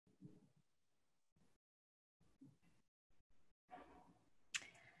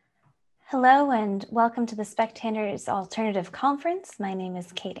Hello and welcome to the Spectator's Alternative Conference. My name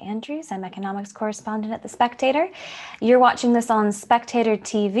is Kate Andrews. I'm economics correspondent at the Spectator. You're watching this on Spectator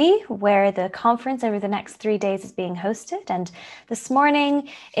TV, where the conference over the next 3 days is being hosted. And this morning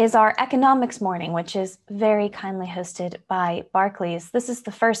is our economics morning, which is very kindly hosted by Barclays. This is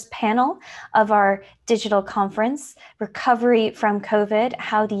the first panel of our digital conference, Recovery from COVID,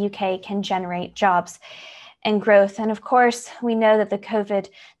 How the UK Can Generate Jobs and Growth. And of course, we know that the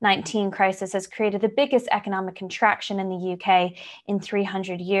COVID-19 crisis has created the biggest economic contraction in the UK in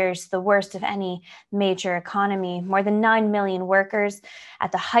 300 years, the worst of any major economy. More than 9 million workers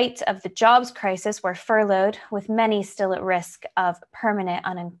at the height of the jobs crisis were furloughed, with many still at risk of permanent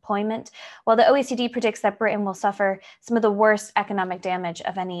unemployment, while the OECD predicts that Britain will suffer some of the worst economic damage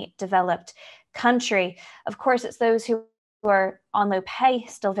of any developed country. Of course, it's those who are on low pay,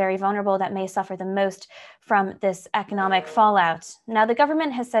 still very vulnerable, that may suffer the most from this economic fallout. Now, the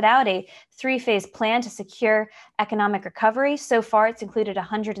government has set out a 3-phase plan to secure economic recovery. So far, it's included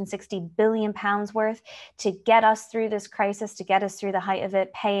 £160 billion worth to get us through this crisis, to get us through the height of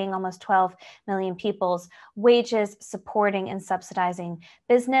it, paying almost 12 million people's wages, supporting and subsidizing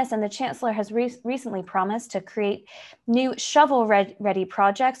business. And the Chancellor has recently promised to create new shovel-ready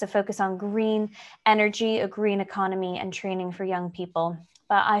projects to focus on green energy, a green economy, and training for young people.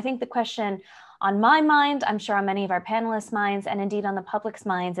 But I think the question on my mind, I'm sure on many of our panelists' minds, and indeed on the public's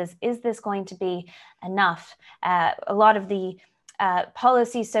minds, is this going to be enough? A lot of the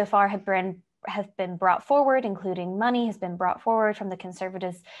policies so far have been brought forward, including money has been brought forward from the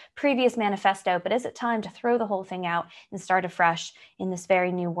Conservatives' previous manifesto. But is it time to throw the whole thing out and start afresh in this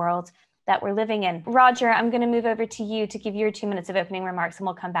very new world that we're living in? Roger, I'm going to move over to you to give your 2 minutes of opening remarks, and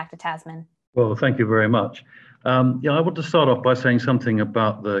we'll come back to Tasnim. Well, thank you very much. I want to start off by saying something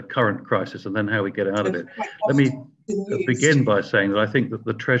about the current crisis and then how we get out of it. Let me begin by saying that I think that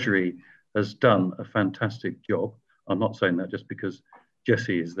the Treasury has done a fantastic job. I'm not saying that just because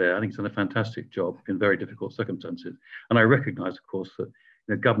Jesse is there. I think it's done a fantastic job in very difficult circumstances. And I recognise, of course,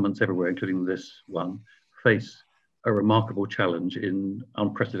 that governments everywhere, including this one, face a remarkable challenge in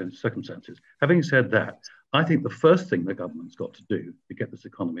unprecedented circumstances. Having said that, I think the first thing the government's got to do to get this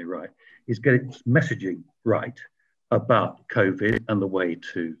economy right is get its messaging right about COVID and the way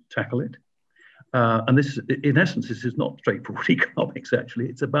to tackle it. And this, in essence, this is not straightforward economics, actually.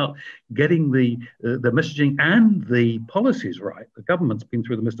 It's about getting the messaging and the policies right. The government's been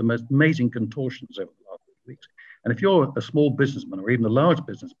through the most amazing contortions over the last few weeks. And if you're a small businessman or even a large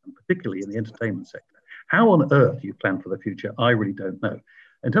businessman, particularly in the entertainment sector, how on earth do you plan for the future? I really don't know.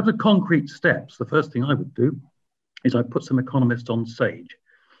 In terms of concrete steps, the first thing I would do is I'd put some economists on Sage,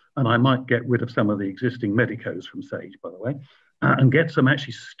 and I might get rid of some of the existing medicos from Sage, by the way, and get some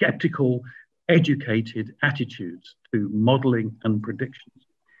actually skeptical, educated attitudes to modelling and predictions.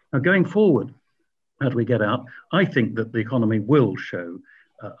 Now, going forward, how do we get out? I think that the economy will show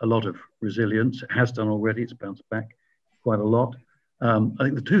a lot of resilience. It has done already. It's bounced back quite a lot. I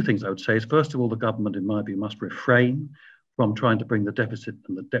think the two things I would say is, first of all, the government, in my view, must refrain from trying to bring the deficit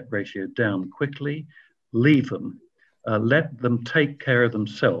and the debt ratio down quickly. Leave them. Let them take care of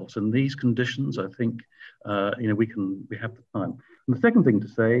themselves. In these conditions, I think we have the time. And the second thing to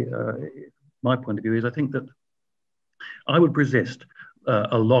say, my point of view, is I think that I would resist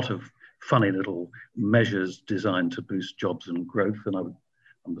a lot of funny little measures designed to boost jobs and growth, and I'm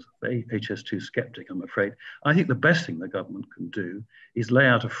a HS2 skeptic, I'm afraid. I think the best thing the government can do is lay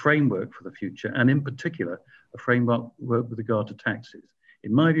out a framework for the future, and in particular, a framework with regard to taxes.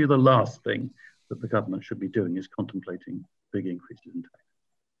 In my view, the last thing that the government should be doing is contemplating big increases in tax.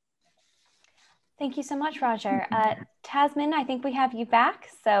 Thank you so much, Roger. Tasnim, I think we have you back,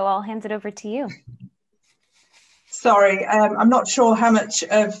 so I'll hand it over to you. Sorry, I'm not sure how much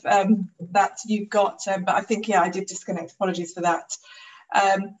of that you got, but I think, yeah, I did disconnect. Apologies for that.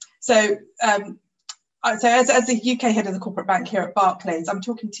 So as the UK head of the corporate bank here at Barclays, I'm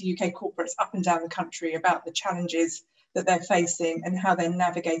talking to UK corporates up and down the country about the challenges that they're facing and how they're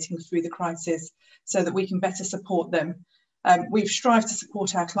navigating through the crisis so that we can better support them. We've strived to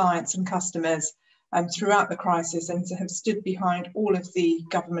support our clients and customers throughout the crisis and to have stood behind all of the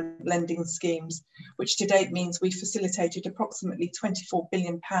government lending schemes, which to date means we facilitated approximately £24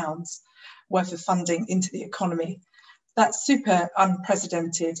 billion worth of funding into the economy. That's super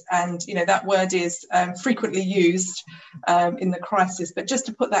unprecedented, and that word is frequently used in the crisis. But just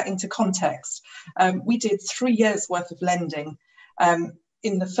to put that into context, we did 3 years worth of lending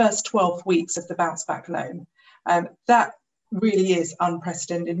in the first 12 weeks of the bounce back loan. That really is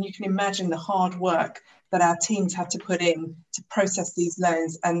unprecedented, and you can imagine the hard work that our teams had to put in to process these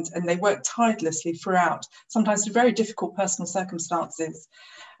loans, and they worked tirelessly throughout, sometimes in very difficult personal circumstances,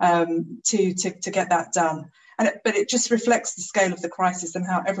 to get that done. But it just reflects the scale of the crisis and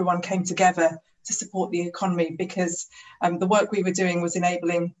how everyone came together to support the economy, because the work we were doing was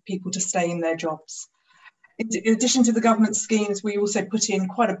enabling people to stay in their jobs. In addition to the government schemes, we also put in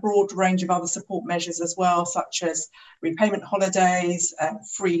quite a broad range of other support measures as well, such as repayment holidays,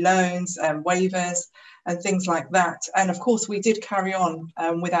 free loans, waivers, and things like that. And of course, we did carry on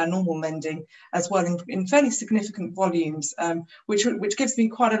with our normal lending as well in fairly significant volumes, which gives me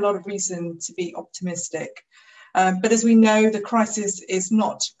quite a lot of reason to be optimistic. But as we know, the crisis is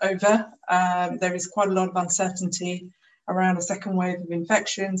not over. There is quite a lot of uncertainty around a second wave of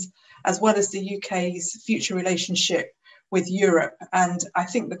infections, as well as the UK's future relationship with Europe. And I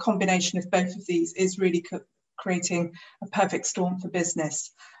think the combination of both of these is really creating a perfect storm for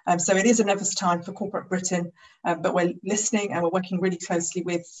business. So it is a nervous time for corporate Britain, but we're listening and we're working really closely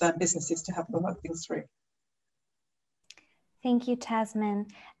with businesses to help them work things through. Thank you, Tasnim.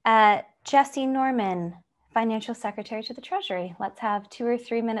 Jessie Norman, Financial Secretary to the Treasury. Let's have 2 or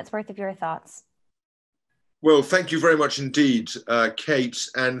 3 minutes worth of your thoughts. Well, thank you very much indeed, Kate,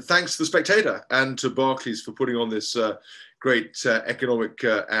 and thanks to the Spectator and to Barclays for putting on this great economic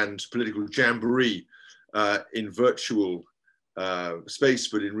and political jamboree in virtual space,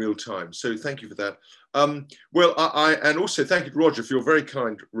 but in real time. So thank you for that. And also thank you to Roger for your very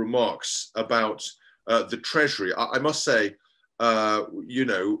kind remarks about the Treasury. I must say,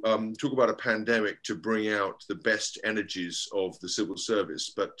 talk about a pandemic to bring out the best energies of the civil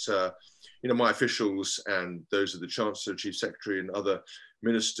service, but my officials and those of the Chancellor, Chief Secretary and other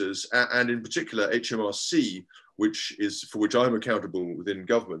ministers, and in particular HMRC, for which I'm accountable within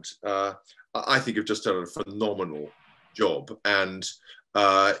government, I think have just done a phenomenal job. And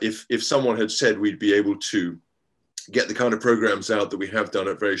if someone had said we'd be able to get the kind of programs out that we have done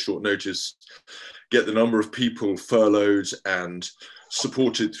at very short notice, get the number of people furloughed and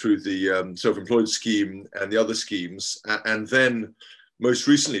supported through the self-employed scheme and the other schemes, and then most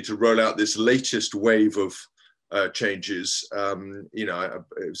recently to roll out this latest wave of changes.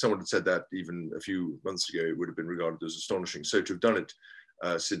 If someone had said that even a few months ago, it would have been regarded as astonishing. So to have done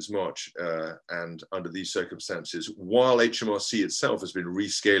it since March and under these circumstances, while HMRC itself has been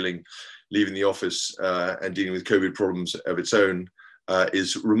rescaling, leaving the office and dealing with COVID problems of its own,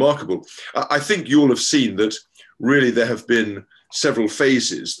 is remarkable. I think you all have seen that really there have been several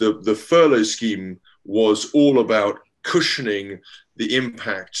phases. The furlough scheme was all about cushioning the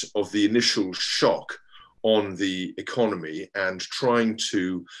impact of the initial shock on the economy and trying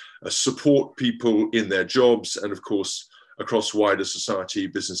to support people in their jobs, and of course across wider society,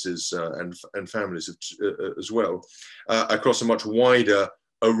 businesses and families as well, across a much wider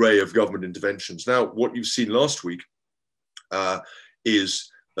array of government interventions. Now, what you've seen last week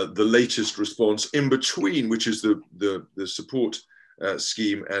is the latest response in between, which is the support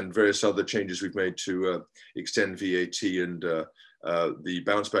scheme and various other changes we've made to extend VAT and the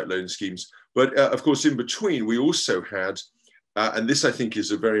bounce back loan schemes. But of course, in between, we also had, and this I think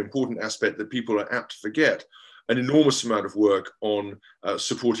is a very important aspect that people are apt to forget, an enormous amount of work on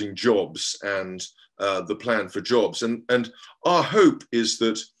supporting jobs and the plan for jobs. And our hope is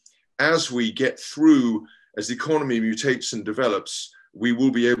that as we get through, as the economy mutates and develops, we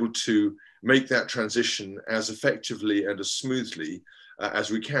will be able to make that transition as effectively and as smoothly as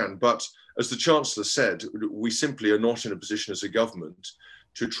we can. But as the Chancellor said, we simply are not in a position as a government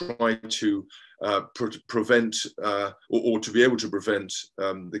to try to prevent or to be able to prevent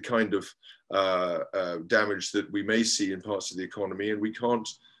the kind of damage that we may see in parts of the economy, and we can't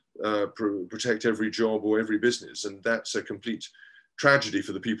protect every job or every business, and that's a complete tragedy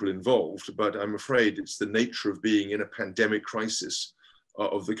for the people involved. But I'm afraid it's the nature of being in a pandemic crisis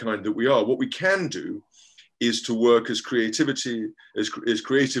of the kind that we are. What we can do is to work as creatively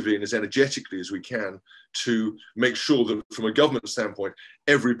and as energetically as we can to make sure that from a government standpoint,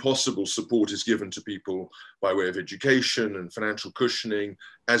 every possible support is given to people by way of education and financial cushioning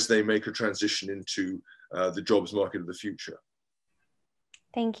as they make a transition into the jobs market of the future.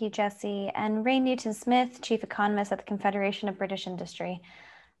 Thank you, Jessie. And Ray Newton-Smith, Chief Economist at the Confederation of British Industry.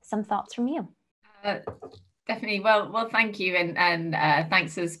 Some thoughts from you? Definitely. Well, thank you. And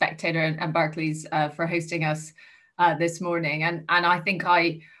thanks to the Spectator and Barclays for hosting us this morning. And I think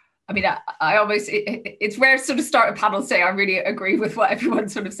I almost, it's rare to sort of start a panel saying I really agree with what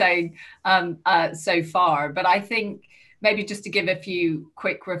everyone's sort of saying so far. But I think maybe just to give a few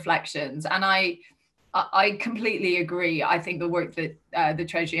quick reflections, and I completely agree. I think the work that the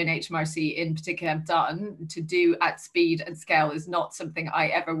Treasury and HMRC in particular have done to do at speed and scale is not something I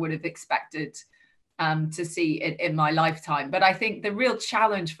ever would have expected to see in my lifetime. But I think the real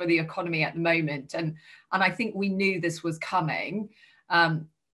challenge for the economy at the moment, and I think we knew this was coming,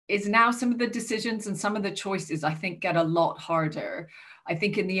 is now some of the decisions and some of the choices, I think, get a lot harder. I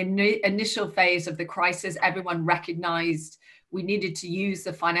think in the initial phase of the crisis, everyone recognized we needed to use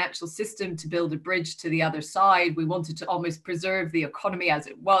the financial system to build a bridge to the other side. We wanted to almost preserve the economy as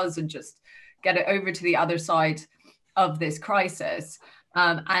it was and just get it over to the other side of this crisis.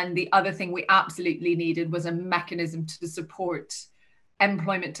 And the other thing we absolutely needed was a mechanism to support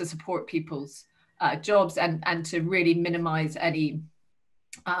employment, to support people's jobs, and to really minimize any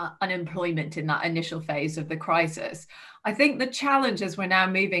unemployment in that initial phase of the crisis. I think the challenge is we're now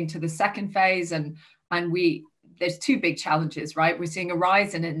moving to the second phase, and there's two big challenges, right? We're seeing a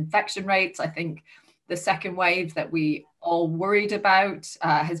rise in infection rates. I think the second wave that we all worried about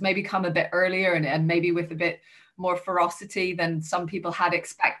has maybe come a bit earlier and maybe with a bit more ferocity than some people had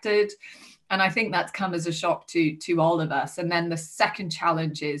expected. And I think that's come as a shock to all of us. And then the second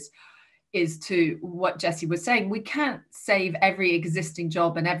challenge is to what Jessie was saying. We can't save every existing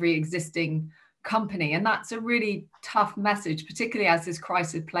job and every existing company. And that's a really tough message, particularly as this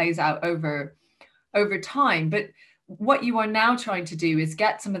crisis plays out over time. But what you are now trying to do is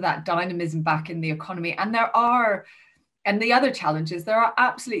get some of that dynamism back in the economy. And the other challenge is there are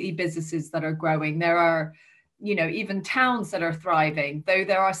absolutely businesses that are growing. There are, even towns that are thriving, though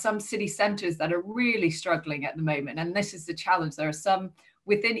there are some city centres that are really struggling at the moment. And this is the challenge. There are some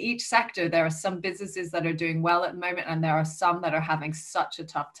within each sector, there are some businesses that are doing well at the moment, and there are some that are having such a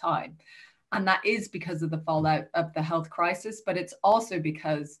tough time. And that is because of the fallout of the health crisis, but it's also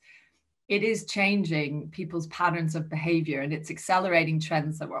because it is changing people's patterns of behavior, and it's accelerating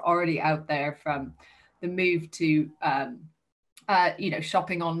trends that were already out there, from the move to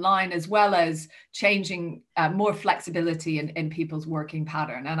shopping online, as well as changing more flexibility in people's working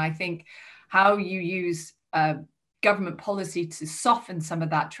pattern. And I think how you use government policy to soften some of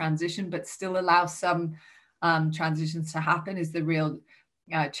that transition, but still allow some transitions to happen, is the real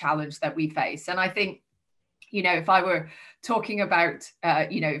challenge that we face. And I think, if I were talking about,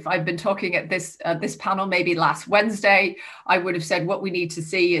 if I'd been talking at this panel maybe last Wednesday, I would have said what we need to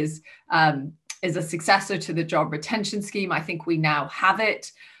see is a successor to the job retention scheme. I think we now have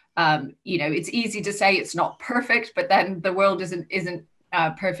it. It's easy to say it's not perfect, but then the world isn't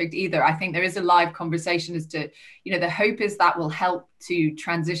perfect either. I think there is a live conversation as to, the hope is that will help to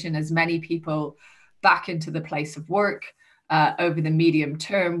transition as many people back into the place of work over the medium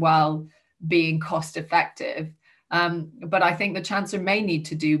term while being cost effective. But I think the Chancellor may need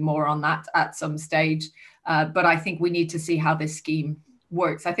to do more on that at some stage. But I think we need to see how this scheme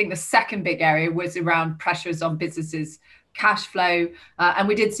works. I think the second big area was around pressures on businesses' cash flow. And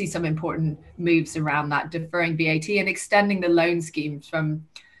we did see some important moves around that, deferring VAT and extending the loan schemes from,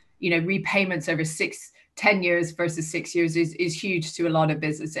 repayments over 10 years versus 6 years is huge to a lot of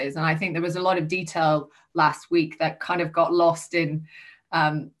businesses. And I think there was a lot of detail last week that kind of got lost in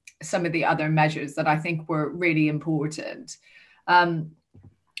some of the other measures that I think were really important.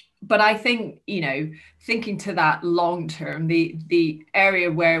 But I think, thinking to that long term, the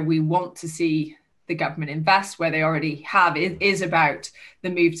area where we want to see the government invest, where they already have, is about the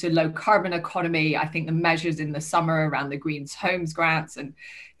move to low carbon economy. I think the measures in the summer around the Green Homes grants, and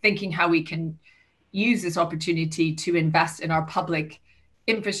thinking how we can use this opportunity to invest in our public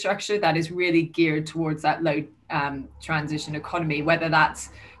infrastructure that is really geared towards that low transition economy, whether that's,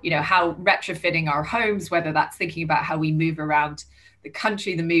 how retrofitting our homes, whether that's thinking about how we move around the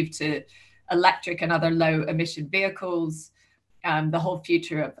country, the move to electric and other low emission vehicles, the whole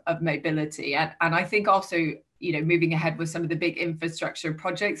future of mobility. And I think also, moving ahead with some of the big infrastructure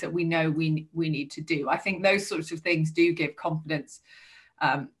projects that we know we need to do. I think those sorts of things do give confidence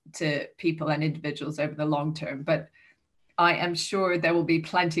to people and individuals over the long term. But I am sure there will be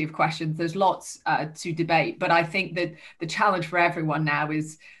plenty of questions. There's lots to debate, but I think that the challenge for everyone now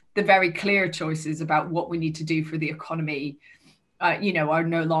is the very clear choices about what we need to do for the economy, are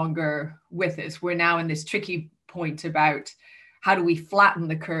no longer with us. We're now in this tricky point about how do we flatten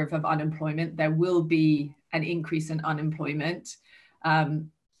the curve of unemployment. There will be an increase in unemployment. And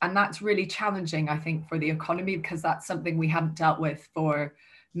that's really challenging, I think, for the economy, because that's something we haven't dealt with for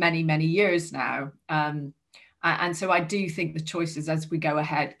many, many years now. And so I do think the choices as we go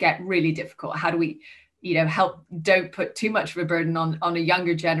ahead get really difficult. How do we, help, don't put too much of a burden on a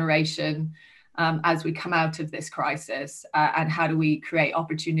younger generation as we come out of this crisis? And how do we create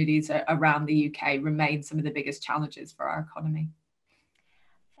opportunities around the UK remain some of the biggest challenges for our economy?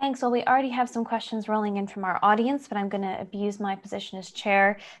 Thanks. Well, we already have some questions rolling in from our audience, but I'm going to abuse my position as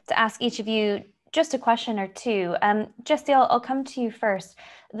chair to ask each of you just a question or two. Jesse, I'll come to you first.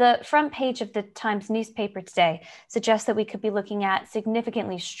 The front page of the Times newspaper today suggests that we could be looking at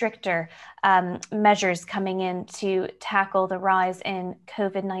significantly stricter measures coming in to tackle the rise in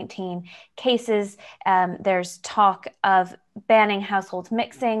COVID-19 cases. There's talk of banning household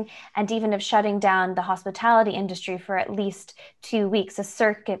mixing and even of shutting down the hospitality industry for at least 2 weeks, a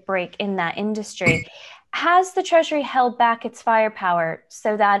circuit break in that industry. Has the Treasury held back its firepower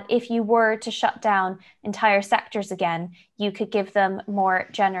so that if you were to shut down entire sectors again, you could give them more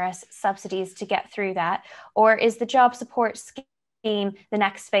generous subsidies to get through that? Or is the job support scheme the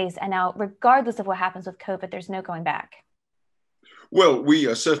next phase? And now, regardless of what happens with COVID, there's no going back? Well, we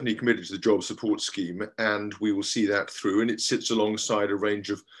are certainly committed to the job support scheme, and we will see that through. And it sits alongside a range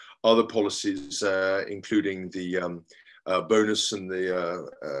of other policies, including the bonus and the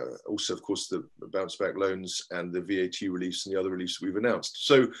also, of course, the bounce back loans and the VAT reliefs and the other reliefs we've announced.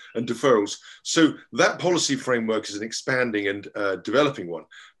 So, and deferrals. So that policy framework is an expanding and developing one.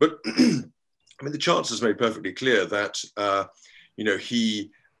 But I mean, the Chancellor's made perfectly clear that you know,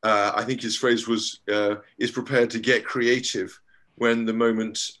 I think his phrase was is prepared to get creative when the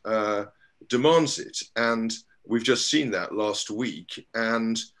moment demands it, and we've just seen that last week.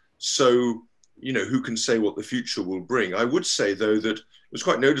 And so, you know, who can say what the future will bring? I would say, though, that it was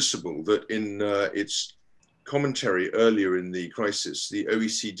quite noticeable that in its commentary earlier in the crisis, the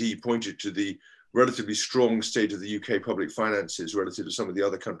OECD pointed to the relatively strong state of the UK public finances relative to some of the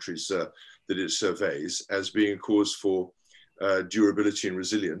other countries that it surveys as being a cause for durability and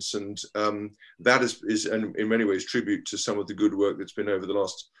resilience. And that is in many ways tribute to some of the good work that's been done over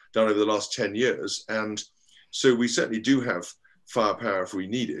the last 10 years. And so we certainly do have firepower if we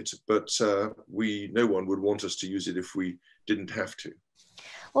need it, but no one would want us to use it if we didn't have to.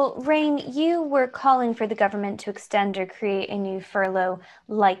 Well, Rain, you were calling for the government to extend or create a new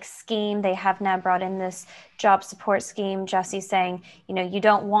furlough-like scheme. They have now brought in this job support scheme. Jesse's saying, you know, you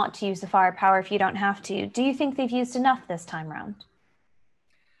don't want to use the firepower if you don't have to. Do you think they've used enough this time around?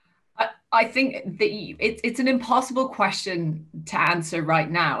 I think it's an impossible question to answer right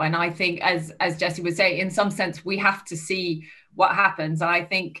now. And I think, as Jesse would say, in some sense, we have to see what happens. And I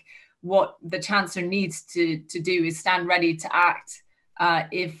think what the Chancellor needs to do is stand ready to act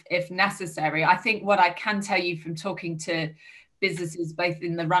if necessary. I think what I can tell you from talking to businesses, both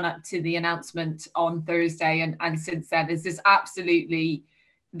in the run up to the announcement on Thursday and since then, is this absolutely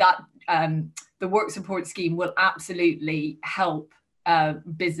that the work support scheme will absolutely help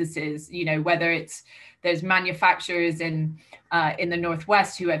businesses, you know, whether there's manufacturers in the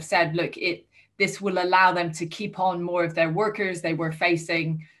Northwest who have said, look, this will allow them to keep on more of their workers. They were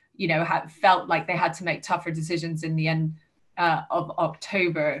facing, you know, felt like they had to make tougher decisions in the end of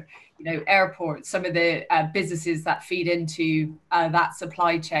October. You know, airports, some of the businesses that feed into that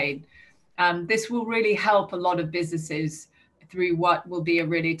supply chain. This will really help a lot of businesses through what will be a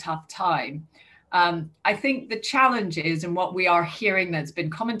really tough time. I think the challenge is, and what we are hearing that's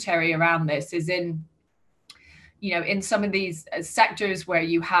been commentary around this is in some of these sectors where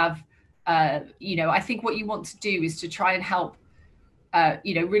you have, I think what you want to do is to try and help,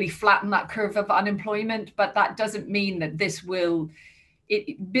 really flatten that curve of unemployment. But that doesn't mean that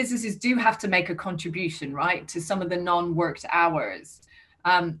businesses do have to make a contribution, right, to some of the non-worked hours.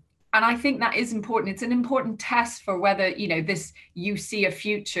 And I think that is important. It's an important test for whether, you see a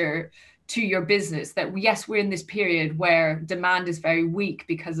future to your business, that yes, we're in this period where demand is very weak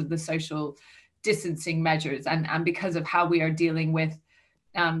because of the social distancing measures and because of how we are dealing with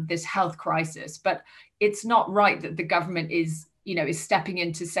this health crisis. But it's not right that the government is stepping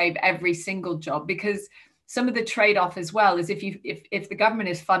in to save every single job, because some of the trade-off as well is if the government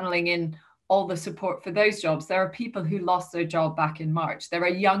is funneling in all the support for those jobs, there are people who lost their job back in March. There are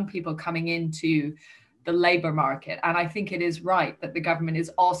young people coming into the labour market. And I think it is right that the government is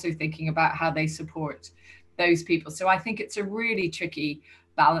also thinking about how they support those people. So I think it's a really tricky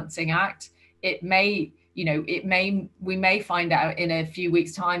balancing act. We may find out in a few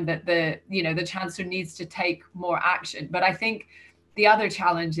weeks' time that the Chancellor needs to take more action. But I think the other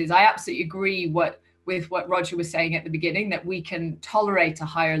challenge is, I absolutely agree with what Roger was saying at the beginning, that we can tolerate a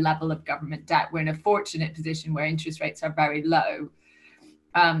higher level of government debt. We're in a fortunate position where interest rates are very low.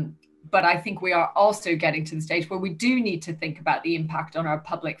 But I think we are also getting to the stage where we do need to think about the impact on our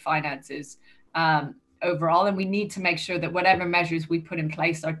public finances overall. And we need to make sure that whatever measures we put in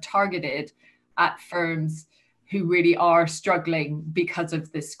place are targeted at firms who really are struggling because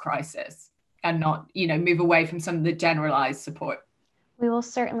of this crisis, and not, move away from some of the generalized support. We will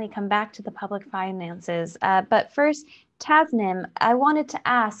certainly come back to the public finances. But first, Tasnim, I wanted to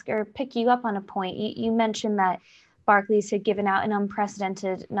ask or pick you up on a point. You mentioned that Barclays had given out an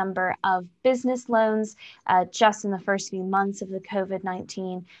unprecedented number of business loans just in the first few months of the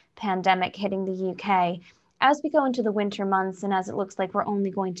COVID-19 pandemic hitting the UK. As we go into the winter months, and as it looks like we're only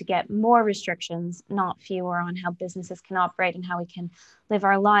going to get more restrictions, not fewer, on how businesses can operate and how we can live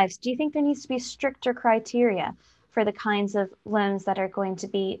our lives, do you think there needs to be stricter criteria for the kinds of loans that are going to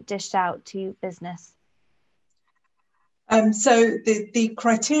be dished out to business? So the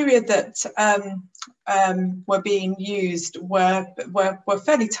criteria that were being used were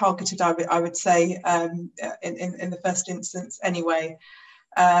fairly targeted, I would say, in the first instance anyway.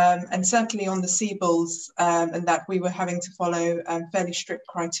 And certainly on the CBILS, and that we were having to follow fairly strict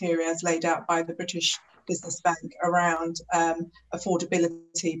criteria as laid out by the British Business Bank around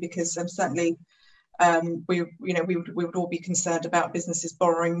affordability, because certainly we would all be concerned about businesses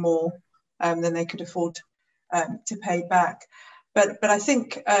borrowing more than they could afford to pay back. But I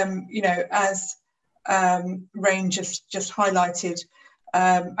think, as Rain just highlighted,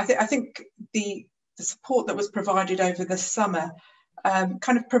 I think the support that was provided over the summer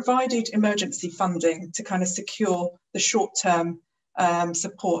kind of provided emergency funding to kind of secure the short-term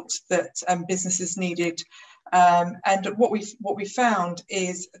support that businesses needed. And what we found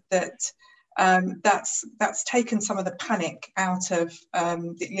is that that's taken some of the panic out of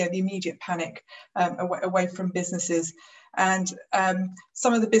the immediate panic away from businesses, and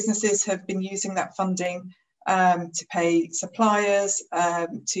some of the businesses have been using that funding to pay suppliers,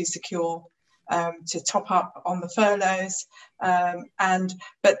 to secure, to top up on the furloughs,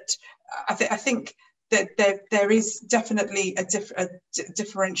 but I think that there is definitely a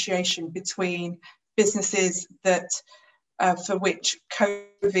differentiation between businesses that for which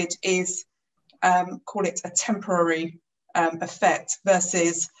COVID is call it a temporary effect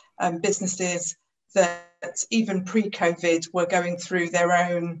versus businesses that even pre-COVID were going through their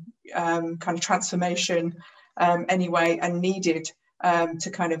own kind of transformation anyway, and needed to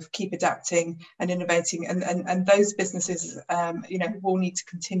kind of keep adapting and innovating, and those businesses will need to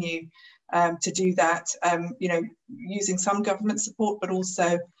continue to do that, using some government support, but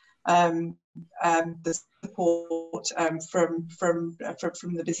also the support from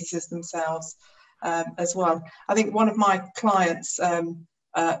the businesses themselves as well. I think one of my clients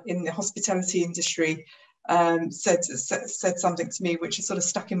in the hospitality industry said something to me which is sort of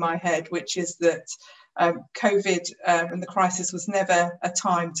stuck in my head, which is that COVID and the crisis was never a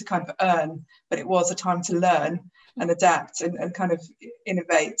time to kind of earn, but it was a time to learn and adapt and kind of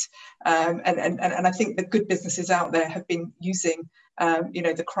innovate. And I think the good businesses out there have been using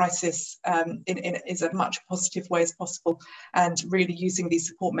the crisis in as much positive way as possible, and really using these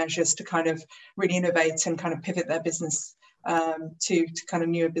support measures to kind of really innovate and kind of pivot their business to kind of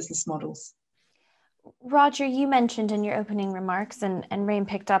newer business models. Roger, you mentioned in your opening remarks, and Rain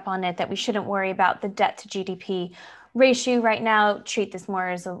picked up on it, that we shouldn't worry about the debt to GDP ratio right now. Treat this more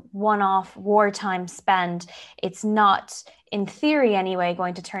as a one-off wartime spend. It's not, in theory anyway,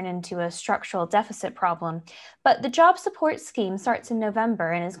 going to turn into a structural deficit problem. But the job support scheme starts in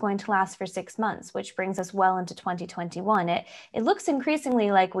November and is going to last for 6 months, which brings us well into 2021. It looks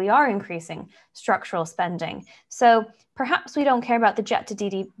increasingly like we are increasing structural spending. So perhaps we don't care about the debt to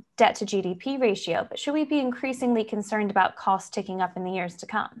GDP ratio, but should we be increasingly concerned about costs ticking up in the years to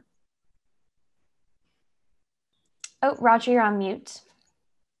come? Oh, Roger, you're on mute.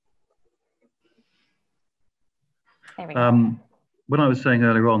 There we go. When I was saying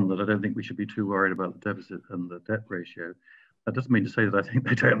earlier on that I don't think we should be too worried about the deficit and the debt ratio, that doesn't mean to say that I think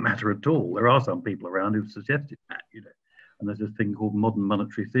they don't matter at all. There are some people around who've suggested that, and there's this thing called modern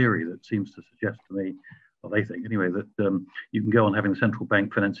monetary theory that seems to suggest to me, well, they think anyway, that you can go on having the central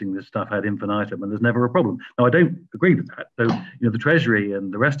bank financing this stuff ad infinitum and there's never a problem. Now, I don't agree with that. So, the Treasury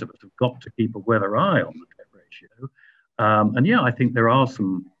and the rest of us have got to keep a weather eye on the debt ratio. And yeah, I think there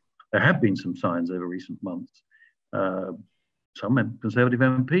have been some signs over recent months. Some Conservative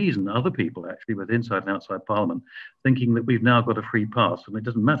MPs and other people actually with inside and outside Parliament thinking that we've now got a free pass and it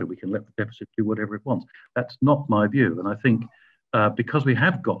doesn't matter, we can let the deficit do whatever it wants. That's not my view. And I think because we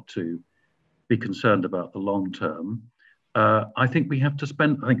have got to be concerned about the long term, I think we have to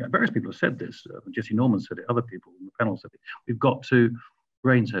spend, I think various people have said this, Jesse Norman said it, other people in the panel said it, we've got to,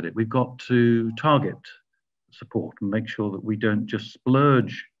 Rain said it, we've got to target support and make sure that we don't just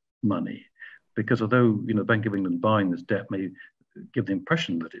splurge money, because although the Bank of England buying this debt may give the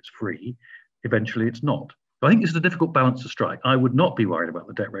impression that it's free, eventually it's not. So I think this is a difficult balance to strike. I would not be worried about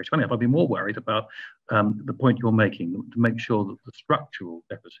the debt ratio. I'd be more worried about the point you're making, to make sure that the structural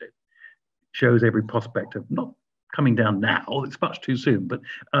deficit shows every prospect of not coming down now, it's much too soon, but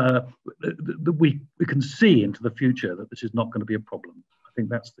we can see into the future that this is not going to be a problem. I think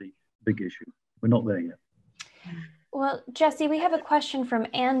that's the big issue. We're not there yet. Well, Jesse, we have a question from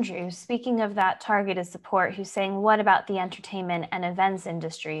Andrew. Speaking of that targeted support, who's saying, what about the entertainment and events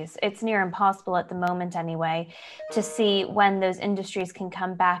industries? It's near impossible at the moment anyway to see when those industries can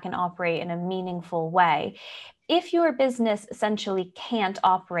come back and operate in a meaningful way. If your business essentially can't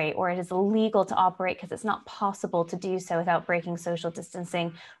operate, or it is illegal to operate because it's not possible to do so without breaking social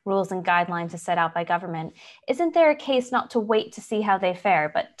distancing rules and guidelines set out by government, isn't there a case not to wait to see how they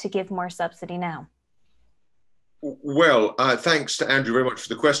fare, but to give more subsidy now? Well, thanks to Andrew very much for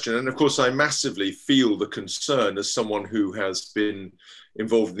the question. And of course, I massively feel the concern as someone who has been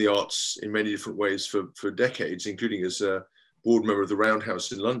involved in the arts in many different ways for decades, including as a board member of the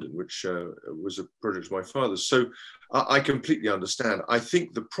Roundhouse in London, which was a project of my father's. So I completely understand. I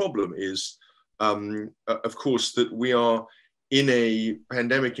think the problem is, of course, that we are in a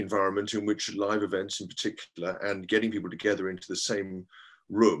pandemic environment in which live events in particular and getting people together into the same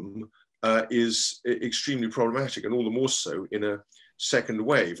room is extremely problematic, and all the more so in a second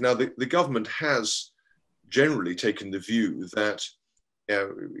wave. Now, the government has generally taken the view that,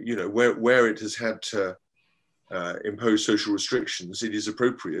 you know, where it has had to impose social restrictions, it is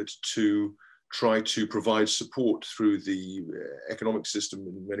appropriate to try to provide support through the economic system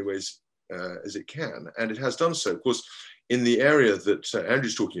in many ways as it can, and it has done so. Of course, in the area that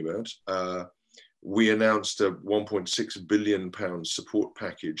Andrew's talking about, we announced a £1.6 billion support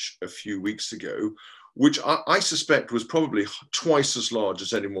package a few weeks ago, which I suspect was probably twice as large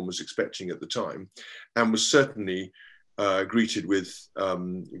as anyone was expecting at the time, and was certainly greeted with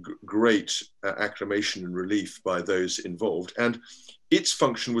great acclamation and relief by those involved. And its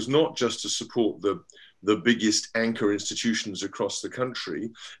function was not just to support the biggest anchor institutions across the country.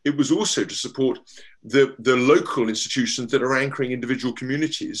 It was also to support the local institutions that are anchoring individual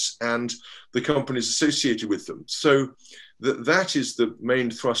communities and the companies associated with them. So that is the main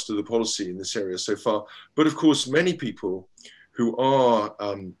thrust of the policy in this area so far. But of course, many people who are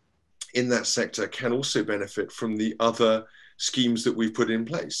in that sector can also benefit from the other schemes that we've put in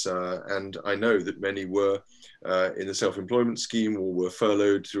place. And I know that many were in the self-employment scheme or were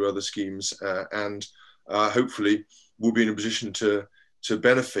furloughed through other schemes, and hopefully we'll be in a position to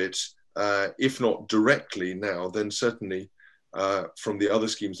benefit, if not directly now, then certainly from the other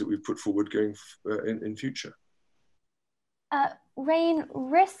schemes that we've put forward going in future. Rain,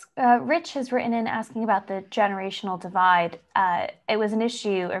 Rich has written in asking about the generational divide. It was an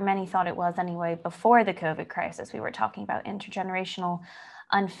issue, or many thought it was anyway, before the COVID crisis. We were talking about intergenerational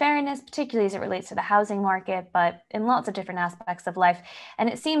unfairness, particularly as it relates to the housing market, but in lots of different aspects of life. And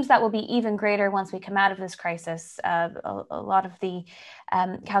it seems that will be even greater once we come out of this crisis. A lot of the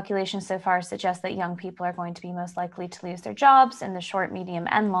calculations so far suggest that young people are going to be most likely to lose their jobs in the short, medium,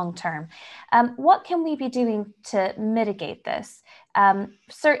 and long term. What can we be doing to mitigate this?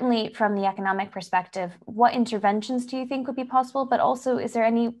 Certainly from the economic perspective, what interventions do you think would be possible? But also, is there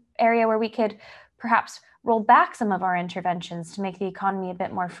any area where we could perhaps roll back some of our interventions to make the economy a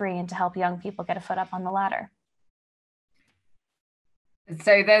bit more free and to help young people get a foot up on the ladder?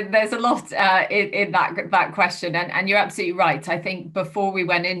 So there's a lot in that question, and you're absolutely right. I think before we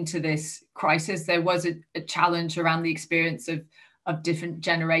went into this crisis, there was a challenge around the experience of different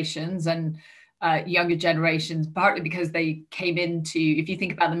generations and younger generations, partly because they came into, if you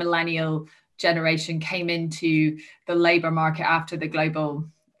think about the millennial generation, came into the labour market after the global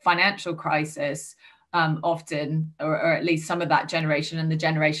financial crisis, often, or at least some of that generation and the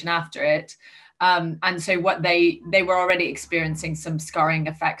generation after it. And so what they were already experiencing some scarring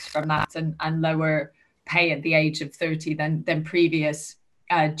effects from that, and lower pay at the age of 30 than previous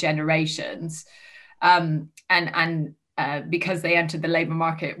generations. Because they entered the labour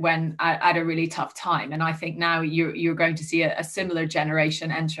market when at a really tough time. And I think now you're going to see a similar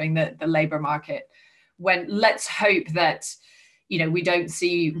generation entering the labour market, when let's hope that, you know, we don't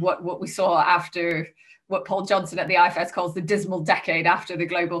see what we saw after what Paul Johnson at the IFS calls the dismal decade after the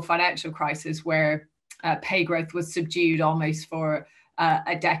global financial crisis, where pay growth was subdued almost for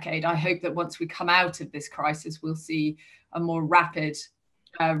a decade. I hope that once we come out of this crisis, we'll see a more rapid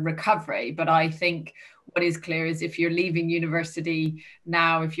recovery. But I think what is clear is if you're leaving university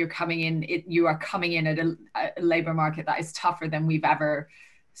now, if you're coming in, you are coming in at a labour market that is tougher than we've ever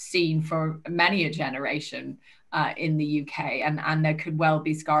seen for many a generation in the UK, and there could well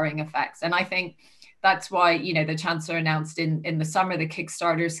be scarring effects. And I think that's why, you know, the Chancellor announced in the summer the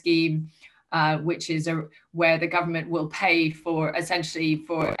Kickstarter scheme, which is where the government will pay for, essentially,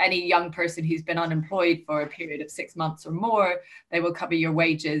 for any young person who's been unemployed for a period of 6 months or more. They will cover your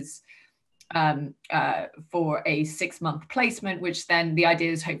wages for a 6-month placement, which then the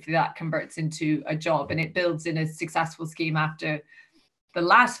idea is hopefully that converts into a job, and it builds in a successful scheme after the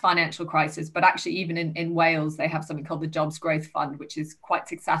last financial crisis, but actually even in Wales, they have something called the Jobs Growth Fund, which is quite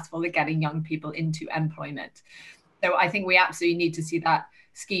successful at getting young people into employment. So I think we absolutely need to see that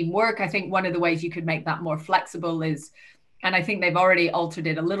scheme work. I think one of the ways you could make that more flexible is, and I think they've already altered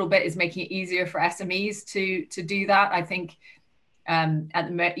it a little bit, is making it easier for SMEs to do that. I think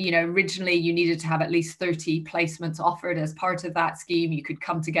originally you needed to have at least 30 placements offered as part of that scheme. You could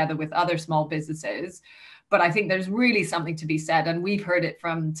come together with other small businesses. But I think there's really something to be said. And we've heard it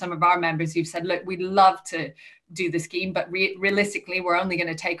from some of our members who've said, look, we'd love to do the scheme, but realistically, we're only going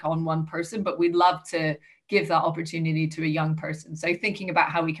to take on one person, but we'd love to give that opportunity to a young person. So thinking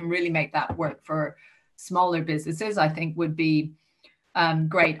about how we can really make that work for smaller businesses, I think would be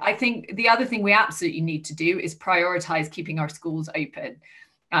great. I think the other thing we absolutely need to do is prioritize keeping our schools open.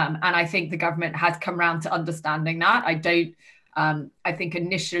 And I think the government has come around to understanding that. I think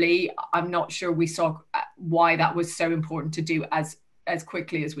initially, I'm not sure we saw why that was so important to do as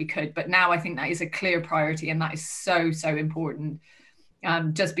quickly as we could. But now I think that is a clear priority, and that is so, so important,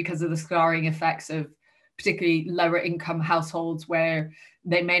 just because of the scarring effects of particularly lower income households where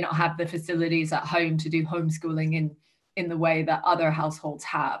they may not have the facilities at home to do homeschooling in the way that other households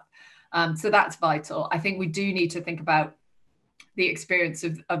have. So that's vital. I think we do need to think about the experience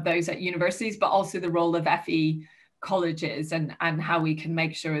of those at universities, but also the role of FE colleges and how we can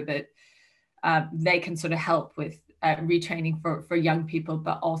make sure that they can sort of help with retraining for young people,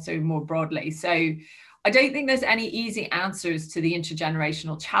 but also more broadly. So I don't think there's any easy answers to the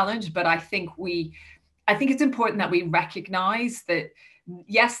intergenerational challenge, but I think it's important that we recognize that,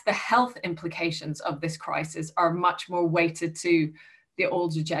 yes, the health implications of this crisis are much more weighted to the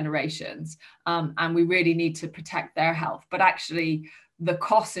older generations, and we really need to protect their health. But actually, the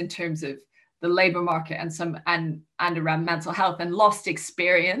costs in terms of the labor market and around mental health and lost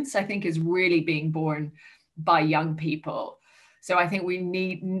experience, I think, is really being borne by young people. So I think we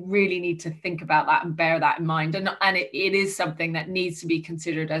really need to think about that and bear that in mind. And it is something that needs to be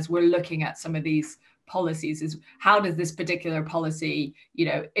considered as we're looking at some of these policies, is how does this particular policy,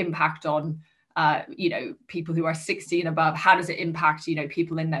 impact on, people who are 60 and above? How does it impact,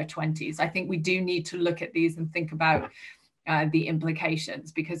 people in their 20s? I think we do need to look at these and think about the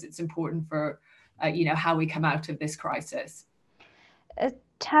implications, because it's important for, how we come out of this crisis.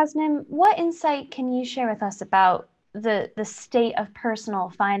 Tasnim, what insight can you share with us about the state of personal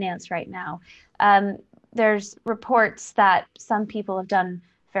finance right now? There's reports that some people have done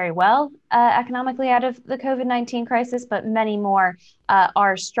very well economically out of the COVID-19 crisis, but many more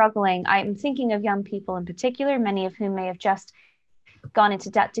are struggling. I'm thinking of young people in particular, many of whom may have just gone into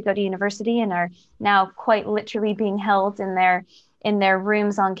debt to go to university and are now quite literally being held in their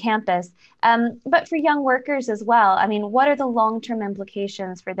rooms on campus. But for young workers as well, I mean, what are the long-term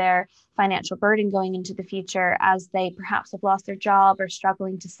implications for their financial burden going into the future as they perhaps have lost their job or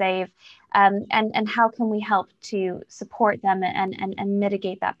struggling to save? And how can we help to support them and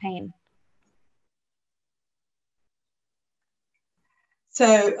mitigate that pain? So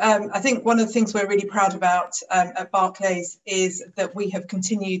I think one of the things we're really proud about at Barclays is that we have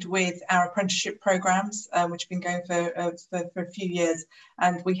continued with our apprenticeship programs, which have been going for a few years,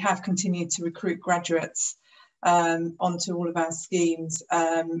 and we have continued to recruit graduates onto all of our schemes.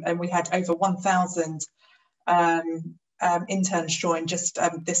 And we had over 1,000 interns join just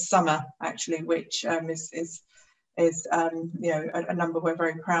this summer, actually, which is a number we're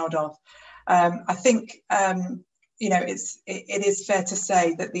very proud of. I think it is fair to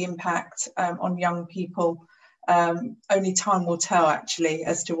say that the impact on young people, only time will tell, actually,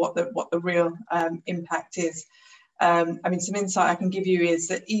 as to what the real impact is. Some insight I can give you is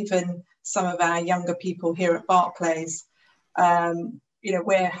that even some of our younger people here at Barclays,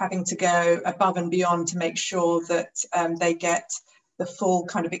 we're having to go above and beyond to make sure that they get the full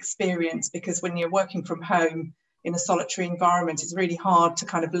kind of experience, because when you're working from home in a solitary environment, it's really hard to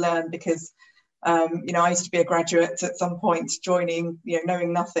kind of learn, because I used to be a graduate at some point, joining,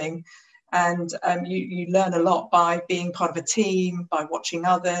 knowing nothing. And you learn a lot by being part of a team, by watching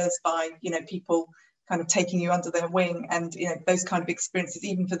others, by, people kind of taking you under their wing. And, those kind of experiences,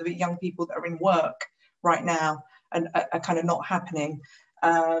 even for the young people that are in work right now, and are kind of not happening.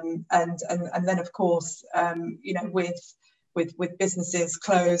 And then, of course, with businesses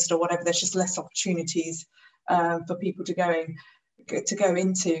closed or whatever, there's just less opportunities for people to go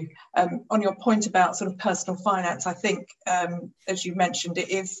into. On your point about sort of personal finance, I think, as you mentioned, it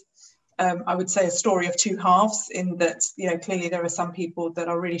is, I would say, a story of two halves, in that, clearly there are some people that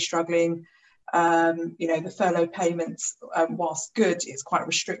are really struggling. The furlough payments, whilst good, it's quite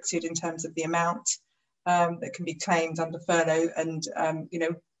restricted in terms of the amount that can be claimed under furlough, and,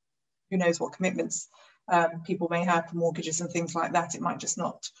 who knows what commitments people may have for mortgages and things like that. It might just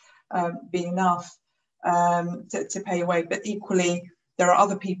not be enough to pay away. But equally, there are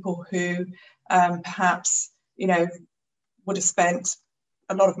other people who perhaps, you know, would have spent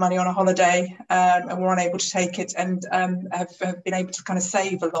a lot of money on a holiday and were unable to take it, and have been able to kind of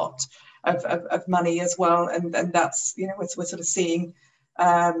save a lot of money as well. And that's, you know, we're sort of seeing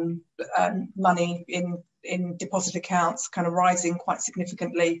money in deposit accounts kind of rising quite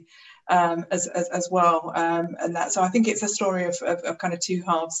significantly as well. And that, so I think it's a story of kind of two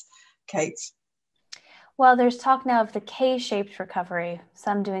halves, Kate. Well, there's talk now of the K-shaped recovery,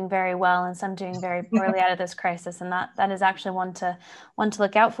 some doing very well and some doing very poorly out of this crisis, and that is actually one to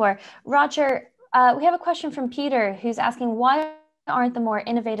look out for. Roger, we have a question from Peter, who's asking, why aren't the more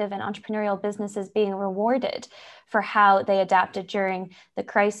innovative and entrepreneurial businesses being rewarded for how they adapted during the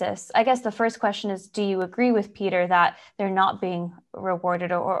crisis? I guess the first question is, do you agree with Peter that they're not being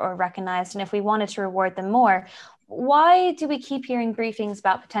rewarded or recognized? And if we wanted to reward them more, why do we keep hearing briefings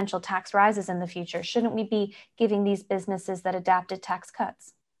about potential tax rises in the future? Shouldn't we be giving these businesses that adapted tax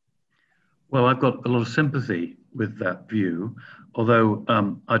cuts? Well, I've got a lot of sympathy with that view, although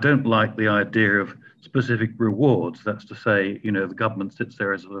I don't like the idea of specific rewards. That's to say, you know, the government sits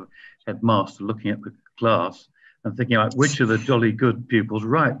there as a headmaster looking at the class and thinking about which are the jolly good pupils.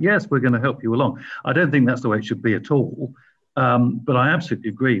 Right, yes, we're going to help you along. I don't think that's the way it should be at all. But I absolutely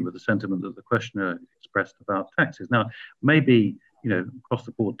agree with the sentiment that the questioner expressed about taxes. Now, maybe, you know, across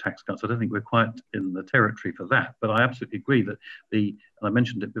the board tax cuts, I don't think we're quite in the territory for that, but I absolutely agree that and I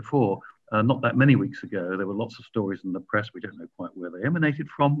mentioned it before, not that many weeks ago, there were lots of stories in the press, we don't know quite where they emanated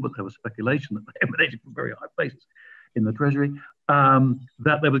from, but there was speculation that they emanated from very high places in the Treasury,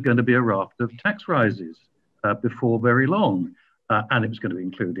 that there was going to be a raft of tax rises before very long, and it was going to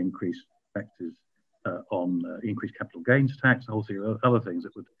include increased taxes on increased capital gains tax, and also other things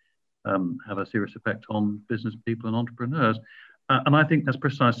that would have a serious effect on business people and entrepreneurs. And I think that's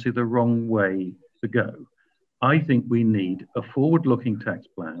precisely the wrong way to go. I think we need a forward-looking tax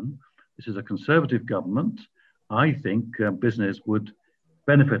plan. This is a Conservative government. I think business would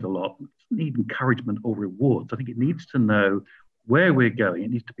benefit a lot. It doesn't need encouragement or rewards. I think it needs to know where we're going.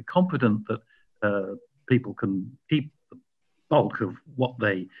 It needs to be confident that people can keep the bulk of what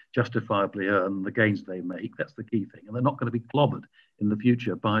they justifiably earn, the gains they make. That's the key thing. And they're not going to be clobbered in the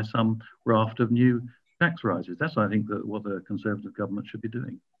future by some raft of new tax rises. That's, I think, what the Conservative government should be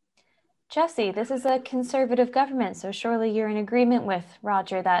doing. Jesse, this is a Conservative government, so surely you're in agreement with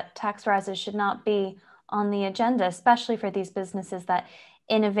Roger that tax rises should not be on the agenda, especially for these businesses that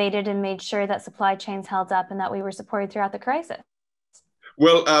innovated and made sure that supply chains held up and that we were supported throughout the crisis.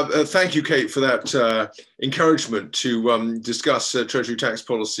 Well, thank you, Kate, for that encouragement to discuss Treasury tax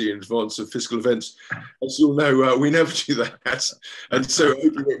policy in advance of fiscal events. As you'll know, we never do that. And so I hope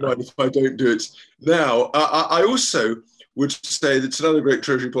you won't mind if I don't do it now. I also would say that it's another great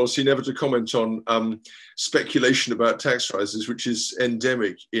Treasury policy never to comment on speculation about tax rises, which is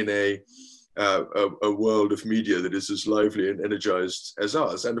endemic in a world of media that is as lively and energized as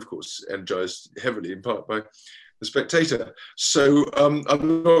ours, and of course energized heavily in part by the Spectator. So I'm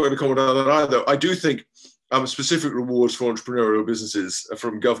not going to comment on that either. I do think specific rewards for entrepreneurial businesses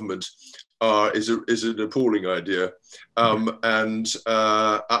from government is an appalling idea, and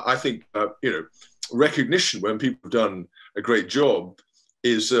I think you know, recognition when people have done a great job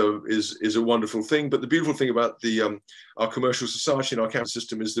is a wonderful thing. But the beautiful thing about our commercial society and our capital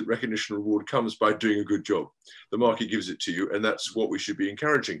system is that recognition and reward comes by doing a good job. The market gives it to you, and that's what we should be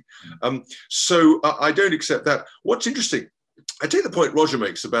encouraging. So I don't accept that. What's interesting, I take the point Roger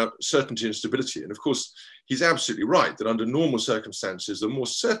makes about certainty and stability, and of course he's absolutely right that under normal circumstances, the more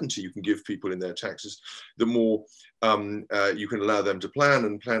certainty you can give people in their taxes, the more you can allow them to plan,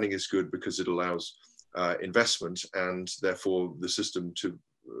 and planning is good because it allows investment and therefore the system to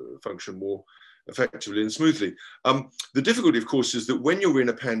function more effectively and smoothly. The difficulty, of course, is that when you're in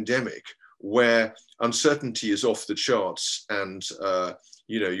a pandemic where uncertainty is off the charts and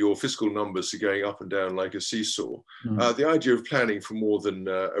you know, your fiscal numbers are going up and down like a seesaw, the idea of planning for more than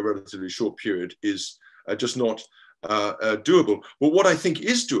a relatively short period is just not doable. But what I think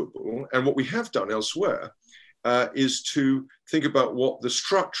is doable, and what we have done elsewhere, is to think about what the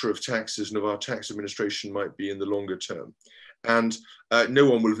structure of taxes and of our tax administration might be in the longer term. And no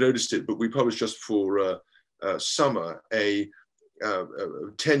one will have noticed it, but we published just for summer a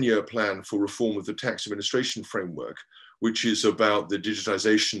 10-year plan for reform of the tax administration framework, which is about the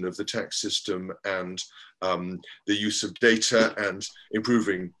digitization of the tax system and the use of data and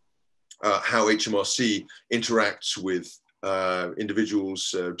improving how HMRC interacts with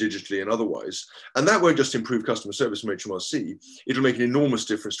individuals digitally and otherwise. And that won't just improve customer service from HMRC, it'll make an enormous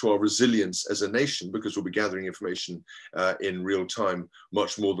difference to our resilience as a nation, because we'll be gathering information in real time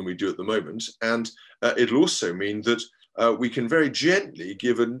much more than we do at the moment. And it'll also mean that we can very gently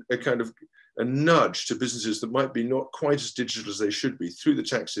give a kind of a nudge to businesses that might be not quite as digital as they should be through the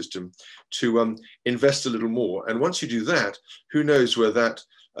tax system to invest a little more. And once you do that, who knows where that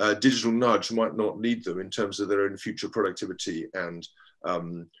digital nudge might not lead them in terms of their own future productivity and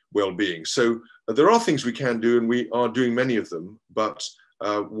well-being. So there are things we can do, and we are doing many of them, but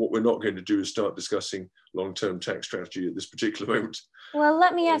what we're not going to do is start discussing long-term tax strategy at this particular moment. Well,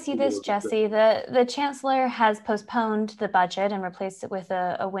 let me ask you this, Jesse. The Chancellor has postponed the budget and replaced it with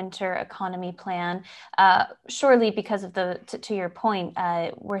a winter economy plan. Surely because of to your point,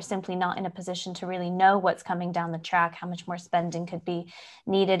 we're simply not in a position to really know what's coming down the track, how much more spending could be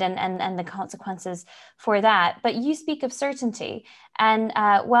needed, and the consequences for that. But you speak of certainty. And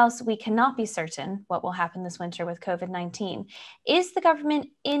whilst we cannot be certain what will happen this winter with COVID-19, is the government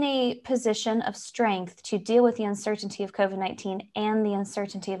in a position of strength to deal with the uncertainty of COVID-19 and the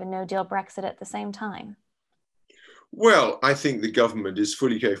uncertainty of a no-deal Brexit at the same time? Well, I think the government is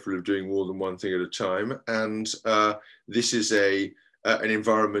fully capable of doing more than one thing at a time. And this is an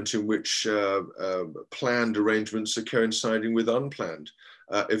environment in which planned arrangements are coinciding with unplanned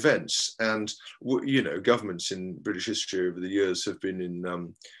events. And, you know, governments in British history over the years have been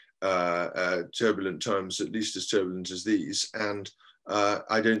in turbulent times, at least as turbulent as these. And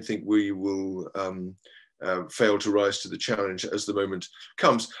I don't think we will fail to rise to the challenge as the moment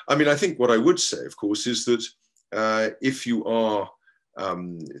comes. I mean, I think what I would say, of course, is that if you are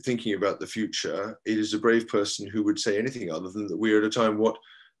thinking about the future, it is a brave person who would say anything other than that we are at a time what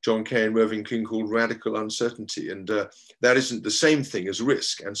John Kay and Mervyn King called radical uncertainty. And that isn't the same thing as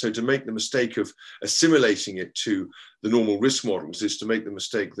risk. And so to make the mistake of assimilating it to the normal risk models is to make the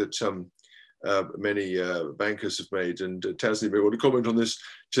mistake that many bankers have made. And Tasnim may want to comment on this,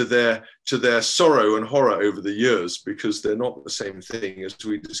 to their sorrow and horror over the years, because they're not the same thing as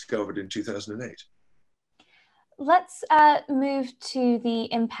we discovered in 2008. Let's move to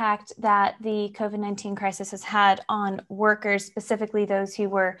the impact that the COVID-19 crisis has had on workers, specifically those who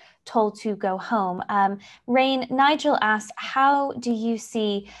were told to go home. Rain, Nigel asked, how do you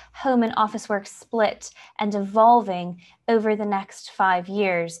see home and office work split and evolving over the next 5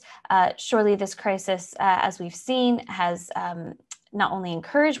 years? Surely this crisis, as we've seen, has not only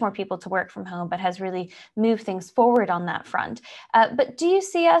encouraged more people to work from home, but has really moved things forward on that front. But do you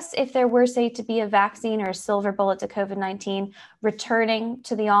see us, if there were, say, to be a vaccine or a silver bullet to COVID-19, returning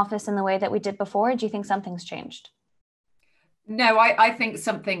to the office in the way that we did before? Do you think something's changed? No, I think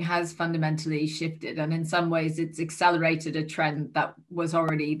something has fundamentally shifted. And in some ways, it's accelerated a trend that was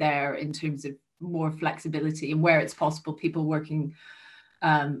already there in terms of more flexibility and where it's possible, people working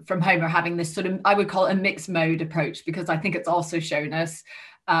from home are having this sort of, I would call it a mixed mode approach, because I think it's also shown us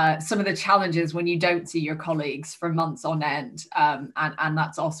some of the challenges when you don't see your colleagues for months on end. And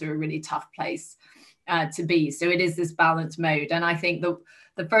that's also a really tough place to be. So it is this balanced mode. And I think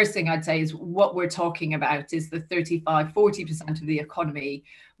the first thing I'd say is what we're talking about is the 35-40% of the economy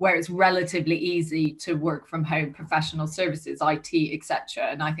where it's relatively easy to work from home, professional services, IT, etc.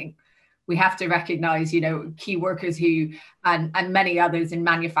 And I think we have to recognize, you know, key workers who and many others in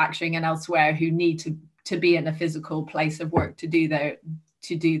manufacturing and elsewhere who need to be in a physical place of work to do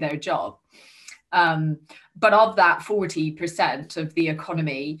their job. But of that 40% of the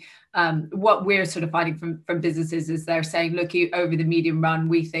economy, what we're sort of finding from businesses is they're saying, look, over the medium run,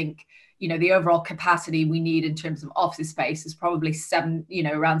 we think, you know, the overall capacity we need in terms of office space is probably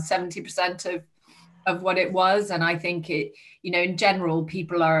around 70% of what it was. And I think it, you know, in general,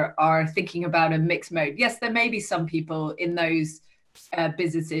 people are thinking about a mixed mode. Yes, there may be some people in those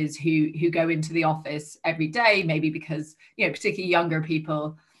businesses who go into the office every day, maybe because, you know, particularly younger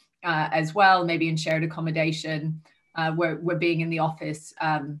people as well, maybe in shared accommodation, where being in the office,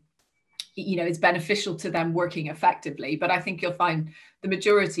 you know, is beneficial to them working effectively. But I think you'll find the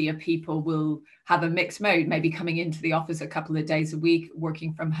majority of people will have a mixed mode, maybe coming into the office a couple of days a week,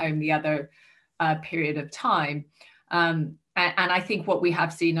 working from home the other period of time. And I think what we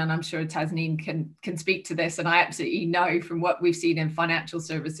have seen, and I'm sure Tasnim can speak to this, and I absolutely know from what we've seen in financial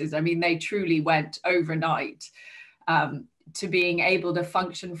services, I mean, they truly went overnight to being able to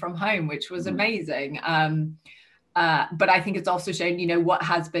function from home, which was amazing. But I think it's also shown, you know, what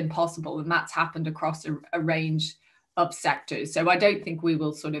has been possible, and that's happened across a range of sectors. So I don't think we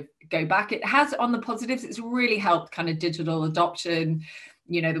will sort of go back. It has, on the positives, it's really helped kind of digital adoption,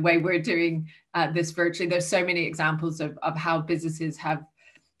 you know, the way we're doing this virtually. There's so many examples of how businesses have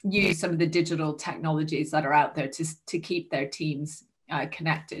use some of the digital technologies that are out there to keep their teams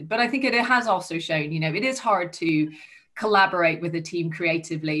connected. But I think it has also shown, it is hard to collaborate with a team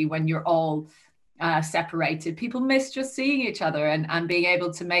creatively when you're all separated. People miss just seeing each other and being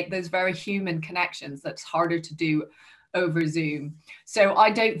able to make those very human connections that's harder to do over Zoom. So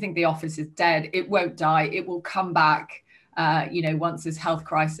I don't think the office is dead. It won't die. It will come back, once this health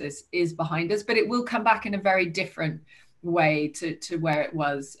crisis is behind us, but it will come back in a very different way to where it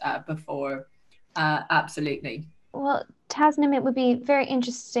was before. Absolutely. Well, Tasnim, it would be very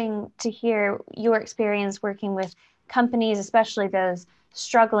interesting to hear your experience working with companies, especially those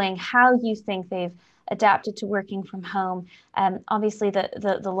struggling, how you think they've adapted to working from home. Obviously,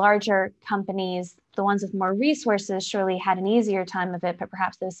 the larger companies, the ones with more resources, surely had an easier time of it, but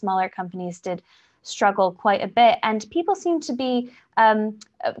perhaps those smaller companies did struggle quite a bit. And people seem to be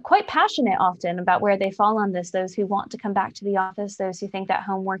quite passionate often about where they fall on this, those who want to come back to the office, those who think that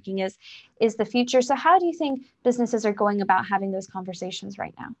home working is the future. So how do you think businesses are going about having those conversations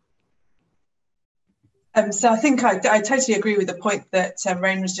right now? So I think I totally agree with the point that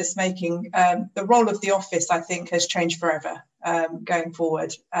Rain was just making. The role of the office, I think, has changed forever going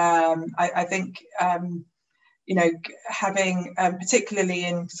forward. I think, having, particularly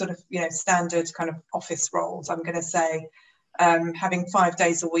in sort of, standard kind of office roles, I'm going to say, having 5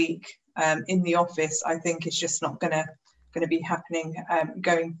 days a week in the office, I think is just not going to be happening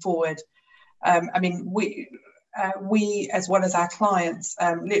going forward. We, as well as our clients,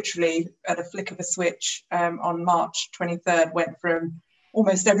 literally at a flick of a switch on March 23rd, went from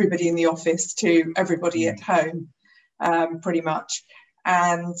almost everybody in the office to everybody at home, pretty much.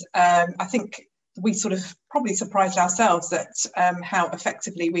 And I think we sort of probably surprised ourselves at how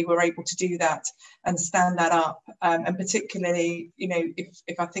effectively we were able to do that and stand that up. And particularly,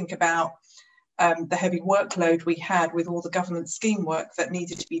 if I think about the heavy workload we had with all the government scheme work that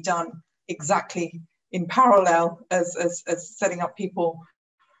needed to be done exactly in parallel as setting up people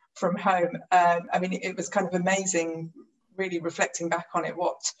from home. It was kind of amazing, really reflecting back on it,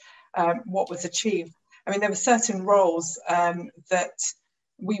 what was achieved. There were certain roles that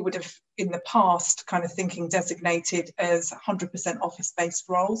we would have in the past kind of thinking designated as 100% office-based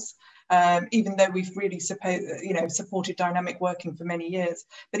roles, even though we've really supported dynamic working for many years.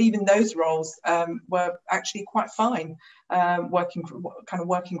 But even those roles were actually quite fine, working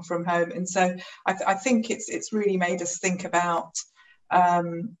from home. And so I think it's really made us think about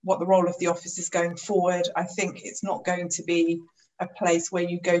what the role of the office is going forward. I think it's not going to be a place where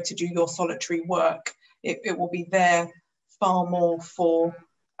you go to do your solitary work. It will be there far more for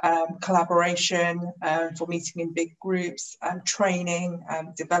collaboration, for meeting in big groups, training,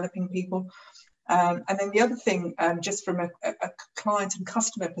 developing people. And then the other thing, just from a client and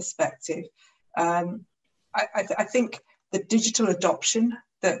customer perspective, I think the digital adoption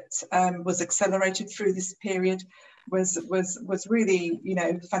that was accelerated through this period was really,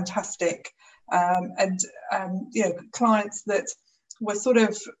 fantastic. Clients that were sort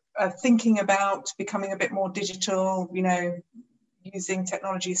of thinking about becoming a bit more digital, using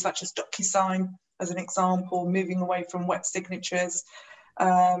technologies such as DocuSign as an example, moving away from wet signatures.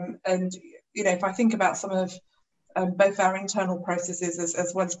 If I think about some of both our internal processes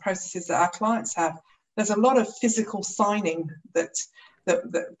as well as processes that our clients have, there's a lot of physical signing that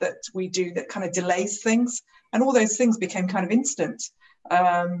we do that kind of delays things, and all those things became kind of instant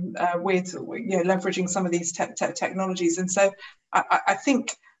with leveraging some of these technologies. And so I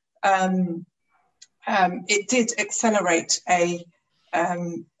think it did accelerate a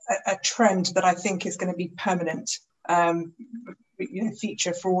trend that I think is going to be permanent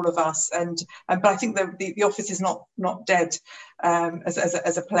feature for all of us. But I think the office is not dead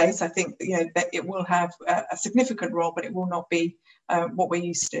as a place. I think that it will have a significant role, but it will not be what we're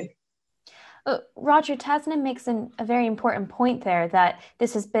used to. Roger, Tasnim makes a very important point there, that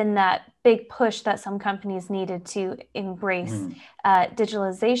this has been that big push that some companies needed to embrace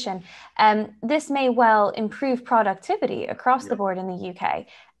digitalization. This may well improve productivity across the board in the UK.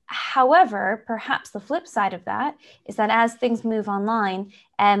 However, perhaps the flip side of that is that as things move online,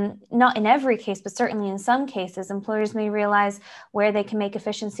 not in every case, but certainly in some cases, employers may realize where they can make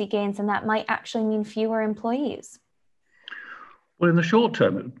efficiency gains, and that might actually mean fewer employees. Well, in the short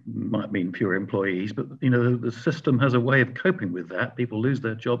term, it might mean fewer employees, but the system has a way of coping with that. People lose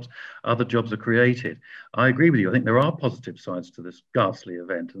their jobs, other jobs are created. I agree with you. I think there are positive sides to this ghastly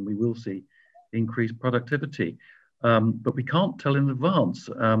event, and we will see increased productivity. But we can't tell in advance.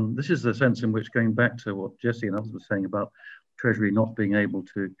 This is the sense in which, going back to what Jesse and others were saying about Treasury not being able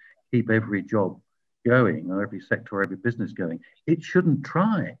to keep every job going, or every sector or every business going, it shouldn't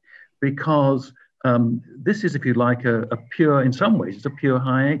try, because This is, if you like, a pure, in some ways, it's a pure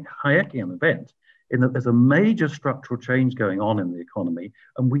Hayekian event, in that there's a major structural change going on in the economy,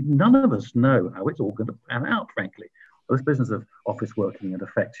 and none of us know how it's all going to pan out, frankly. This business of office working, it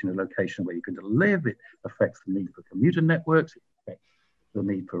affects a location where you're going to live, it affects the need for commuter networks, it affects the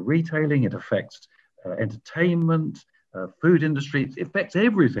need for retailing, it affects entertainment, food industry, it affects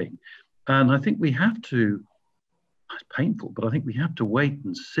everything. And I think we have to, it's painful, but I think we have to wait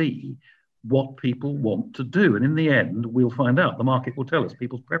and see what people want to do. And in the end, we'll find out. The market will tell us,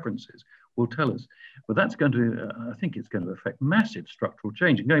 people's preferences will tell us. But that's going to, I think it's going to affect massive structural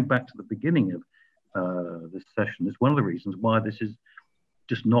change. And going back to the beginning of this session is one of the reasons why this is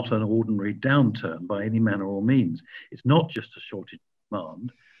just not an ordinary downturn by any manner or means. It's not just a shortage of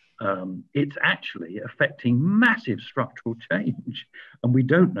demand. It's actually affecting massive structural change, and we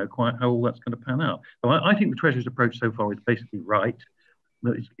don't know quite how all that's going to pan out. So I think the Treasury's approach so far is basically right.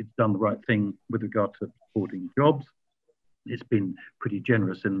 It's done the right thing with regard to supporting jobs. It's been pretty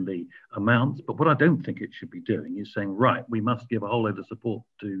generous in the amounts, but what I don't think it should be doing is saying, right, we must give a whole load of support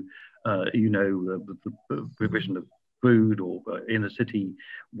to, the provision of food or inner city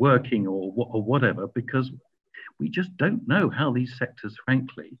working or whatever, because we just don't know how these sectors,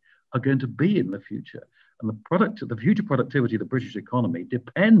 frankly, are going to be in the future. And the future productivity of the British economy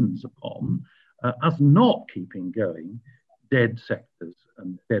depends upon us not keeping going dead sectors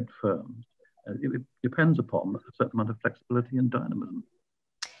and dead firms. It depends upon a certain amount of flexibility and dynamism.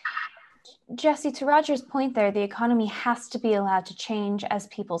 Jesse, to Roger's point there, the economy has to be allowed to change as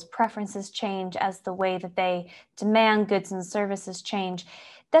people's preferences change, as the way that they demand goods and services change.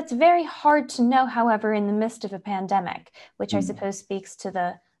 That's very hard to know, however, in the midst of a pandemic, which I suppose speaks to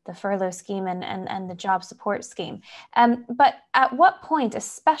the furlough scheme and the job support scheme. But at what point,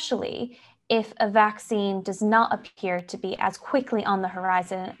 especially if a vaccine does not appear to be as quickly on the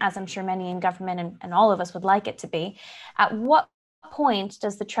horizon as I'm sure many in government and all of us would like it to be, at what point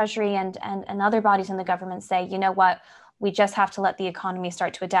does the Treasury and other bodies in the government say, you know what, we just have to let the economy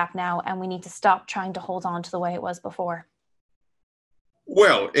start to adapt now and we need to stop trying to hold on to the way it was before?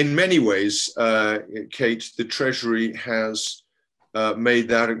 Well, in many ways, Kate, the Treasury has made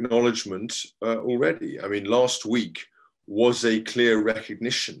that acknowledgement already. I mean, last week was a clear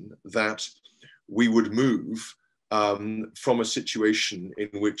recognition that we would move from a situation in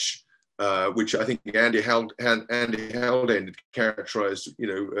which I think Andy Haldane characterized,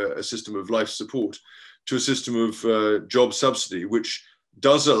 a system of life support to a system of job subsidy, which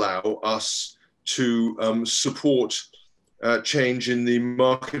does allow us to support change in the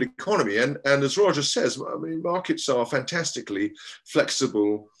market economy. And as Roger says, I mean, markets are fantastically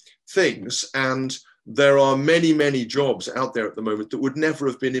flexible things, and there are many, many jobs out there at the moment that would never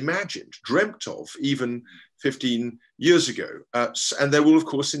have been imagined, dreamt of, even 15 years ago. And there will, of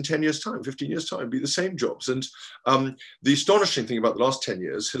course, in 10 years' time, 15 years' time, be the same jobs. And the astonishing thing about the last 10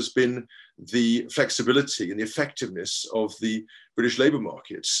 years has been the flexibility and the effectiveness of the British labour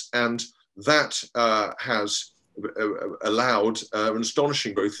markets. And that has allowed an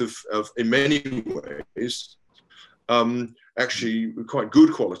astonishing growth of in many ways, actually quite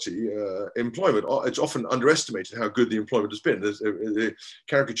good quality employment. It's often underestimated how good the employment has been. The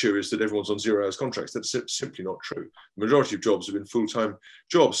caricature is that everyone's on 0 hours contracts. That's simply not true. The majority of jobs have been full-time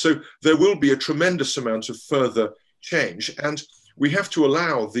jobs. So there will be a tremendous amount of further change. And we have to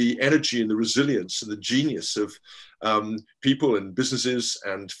allow the energy and the resilience and the genius of people and businesses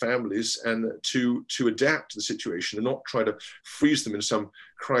and families and to adapt to the situation and not try to freeze them in some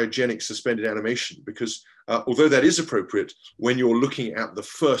cryogenic suspended animation, because although that is appropriate when you're looking at the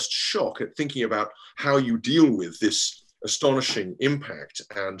first shock, at thinking about how you deal with this astonishing impact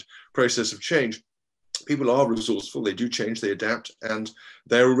and process of change, people are resourceful, they do change, they adapt, and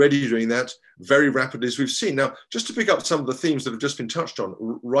they're already doing that very rapidly, as we've seen. Now, just to pick up some of the themes that have just been touched on,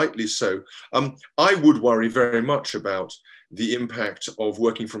 rightly so, I would worry very much about the impact of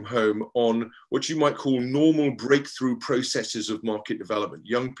working from home on what you might call normal breakthrough processes of market development.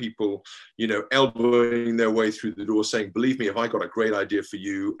 Young people, elbowing their way through the door saying, believe me, if I got a great idea for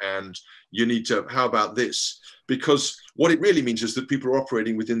you and you need to, how about this? Because what it really means is that people are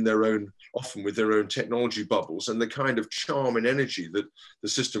operating within their own, often with their own technology bubbles, and the kind of charm and energy that the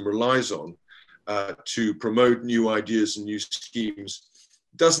system relies on to promote new ideas and new schemes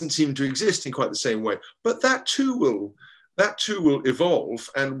doesn't seem to exist in quite the same way. But that too will evolve,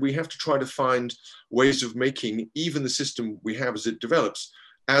 and we have to try to find ways of making even the system we have as it develops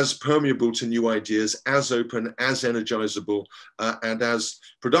as permeable to new ideas, as open, as energizable, and as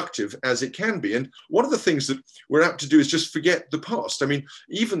productive as it can be. And one of the things that we're apt to do is just forget the past. I mean,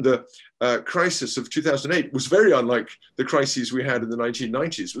 even the crisis of 2008 was very unlike the crises we had in the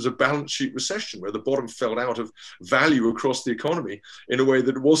 1990s. It was a balance sheet recession where the bottom fell out of value across the economy in a way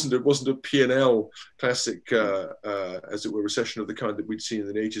that it wasn't a P&L classic, as it were, recession of the kind that we'd seen in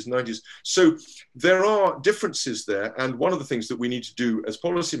the 80s and 90s. So there are differences there. And one of the things that we need to do as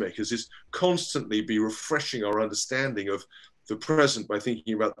policymakers is constantly be refreshing our understanding of the present by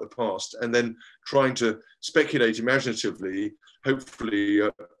thinking about the past, and then trying to speculate imaginatively, hopefully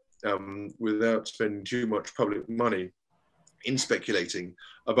without spending too much public money in speculating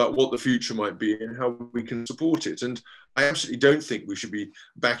about what the future might be and how we can support it. And I absolutely don't think we should be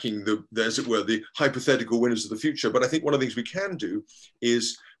backing as it were, the hypothetical winners of the future. But I think one of the things we can do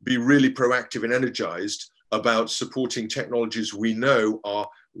is be really proactive and energized about supporting technologies we know are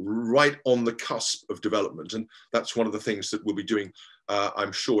right on the cusp of development. And that's one of the things that we'll be doing,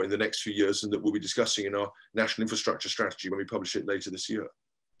 I'm sure, in the next few years, and that we'll be discussing in our national infrastructure strategy when we publish it later this year.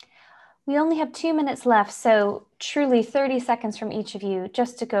 We only have 2 minutes left, so truly 30 seconds from each of you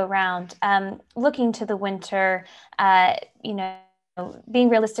just to go around. Looking to the winter, being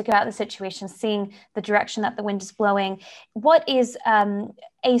realistic about the situation, seeing the direction that the wind is blowing. What is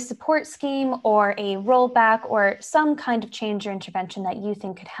a support scheme or a rollback or some kind of change or intervention that you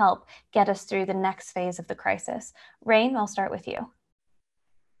think could help get us through the next phase of the crisis? Rain, I'll start with you.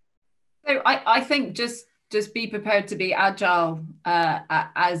 So I think just be prepared to be agile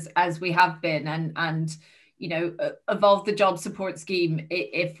as we have been, and evolve the job support scheme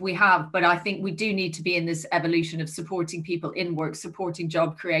if we have. But I think we do need to be in this evolution of supporting people in work, supporting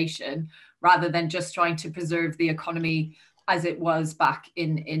job creation, rather than just trying to preserve the economy as it was back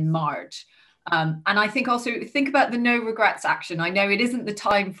in March. And I think also think about the no regrets action. I know it isn't the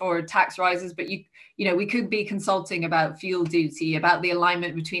time for tax rises, but we could be consulting about fuel duty, about the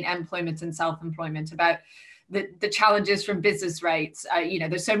alignment between employment and self-employment, about the challenges from business rates.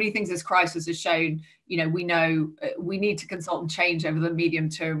 There's so many things this crisis has shown. We know we need to consult and change over the medium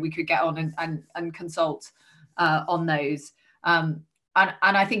term. We could get on and consult on those. And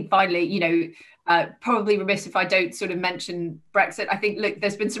I think finally, probably remiss if I don't sort of mention Brexit. I think, look,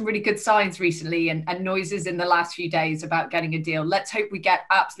 there's been some really good signs recently and noises in the last few days about getting a deal. Let's hope we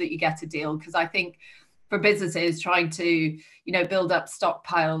absolutely get a deal, because I think for businesses trying to, build up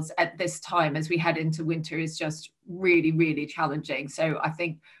stockpiles at this time as we head into winter is just really, really challenging. So I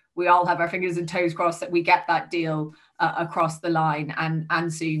think we all have our fingers and toes crossed that we get that deal across the line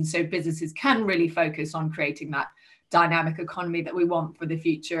and soon, so businesses can really focus on creating that dynamic economy that we want for the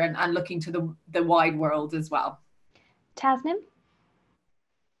future, and looking to the wide world as well. Tasnim?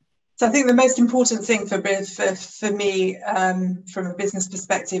 So I think the most important thing for me, from a business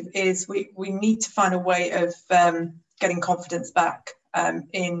perspective, is we need to find a way of getting confidence back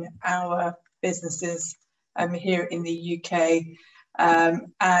in our businesses here in the UK,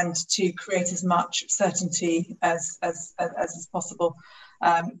 and to create as much certainty as possible.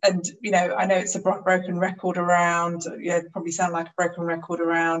 And I know it's a broken record around. Probably sound like a broken record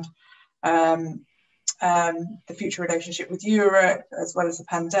around the future relationship with Europe, as well as the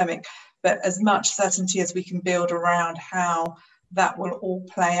pandemic, but as much certainty as we can build around how that will all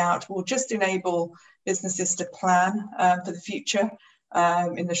play out will just enable businesses to plan for the future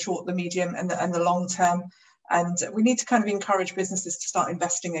in the short, the medium, and the long term. And we need to kind of encourage businesses to start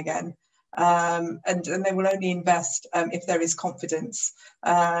investing again. And they will only invest if there is confidence,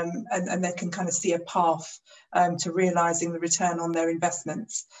 and they can kind of see a path to realising the return on their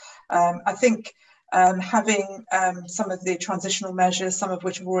investments. I think having some of the transitional measures, some of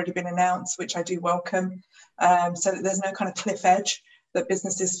which have already been announced, which I do welcome, so that there's no kind of cliff edge that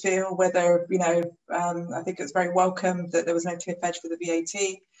businesses feel, whether, I think it's very welcome that there was no cliff edge for the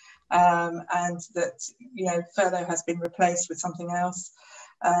VAT, and that, furlough has been replaced with something else.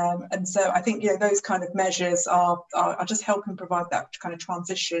 And so I think, those kind of measures are just helping provide that kind of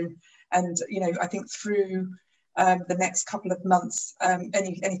transition. And, I think through the next couple of months,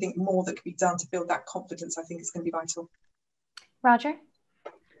 anything more that can be done to build that confidence, I think is going to be vital. Roger?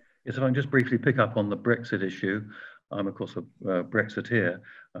 Yes, if I can just briefly pick up on the Brexit issue. I'm, of course, a Brexiteer,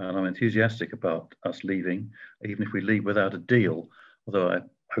 and I'm enthusiastic about us leaving, even if we leave without a deal, although I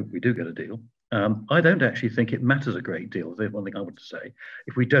hope we do get a deal. I don't actually think it matters a great deal. There's one thing I would say.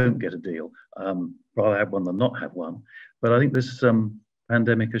 If we don't get a deal, rather have one than not have one. But I think this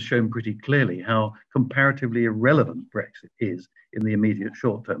pandemic has shown pretty clearly how comparatively irrelevant Brexit is in the immediate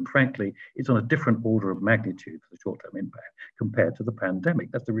short term. Frankly, it's on a different order of magnitude for the short term impact compared to the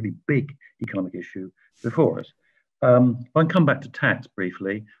pandemic. That's the really big economic issue before us. If I can come back to tax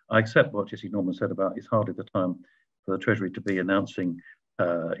briefly, I accept what Jessie Norman said about it's hardly the time for the Treasury to be announcing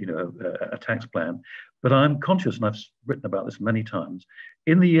a tax plan. But I'm conscious, and I've written about this many times,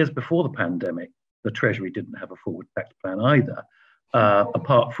 in the years before the pandemic, the Treasury didn't have a forward tax plan either,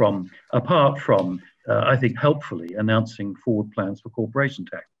 apart from I think, helpfully announcing forward plans for corporation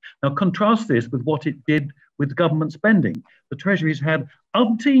tax. Now, contrast this with what it did with government spending. The Treasury's had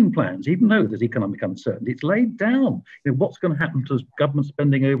umpteen plans, even though there's economic uncertainty. It's laid down, what's going to happen to government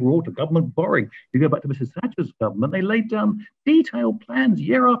spending overall, to government borrowing. You go back to Mrs. Thatcher's government, they laid down detailed plans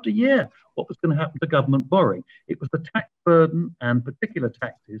year after year, what was going to happen to government borrowing. It was the tax burden and particular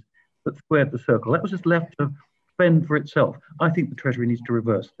taxes that squared the circle. That was just left to fend for itself. I think the Treasury needs to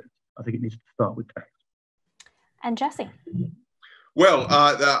reverse this. I think it needs to start with tax. And Jesse. Well,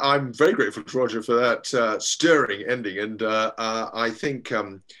 I'm very grateful to Roger for that stirring ending. And I think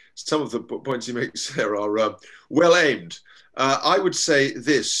some of the points he makes there are well aimed. I would say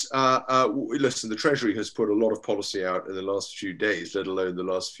this, listen, the Treasury has put a lot of policy out in the last few days, let alone the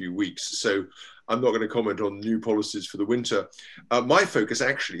last few weeks. So I'm not going to comment on new policies for the winter. My focus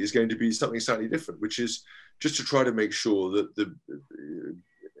actually is going to be something slightly different, which is just to try to make sure that the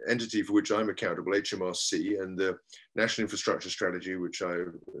entity for which I'm accountable, HMRC, and the National Infrastructure Strategy, which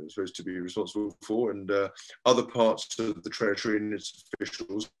I'm supposed to be responsible for, and other parts of the Treasury and its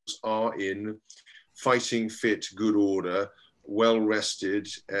officials are in fighting fit, good order, well rested,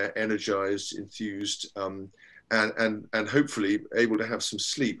 energized, enthused, and hopefully able to have some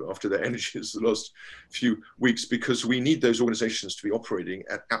sleep after their energies the last few weeks, because we need those organizations to be operating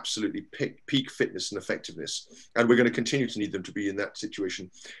at absolutely peak fitness and effectiveness. And we're going to continue to need them to be in that situation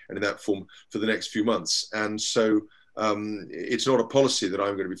and in that form for the next few months. And so it's not a policy that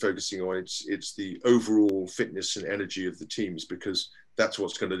I'm going to be focusing on. It's the overall fitness and energy of the teams, because that's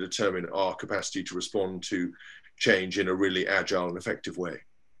what's going to determine our capacity to respond to change in a really agile and effective way.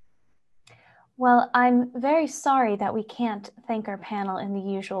 Well, I'm very sorry that we can't thank our panel in the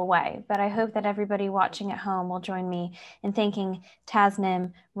usual way, but I hope that everybody watching at home will join me in thanking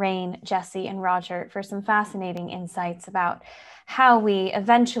Tasnim, Rain, Jesse, and Roger for some fascinating insights about how we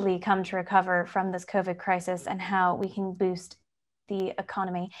eventually come to recover from this COVID crisis and how we can boost the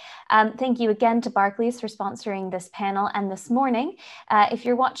economy. Thank you again to Barclays for sponsoring this panel. And this morning, if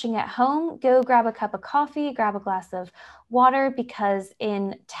you're watching at home, go grab a cup of coffee, grab a glass of water, because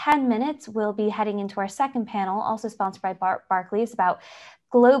in 10 minutes, we'll be heading into our second panel, also sponsored by Barclays, about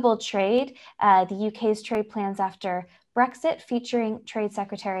global trade, the UK's trade plans after Brexit, featuring Trade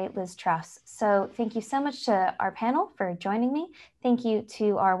Secretary Liz Truss. So thank you so much to our panel for joining me. Thank you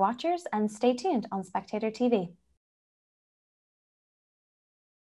to our watchers, and stay tuned on Spectator TV.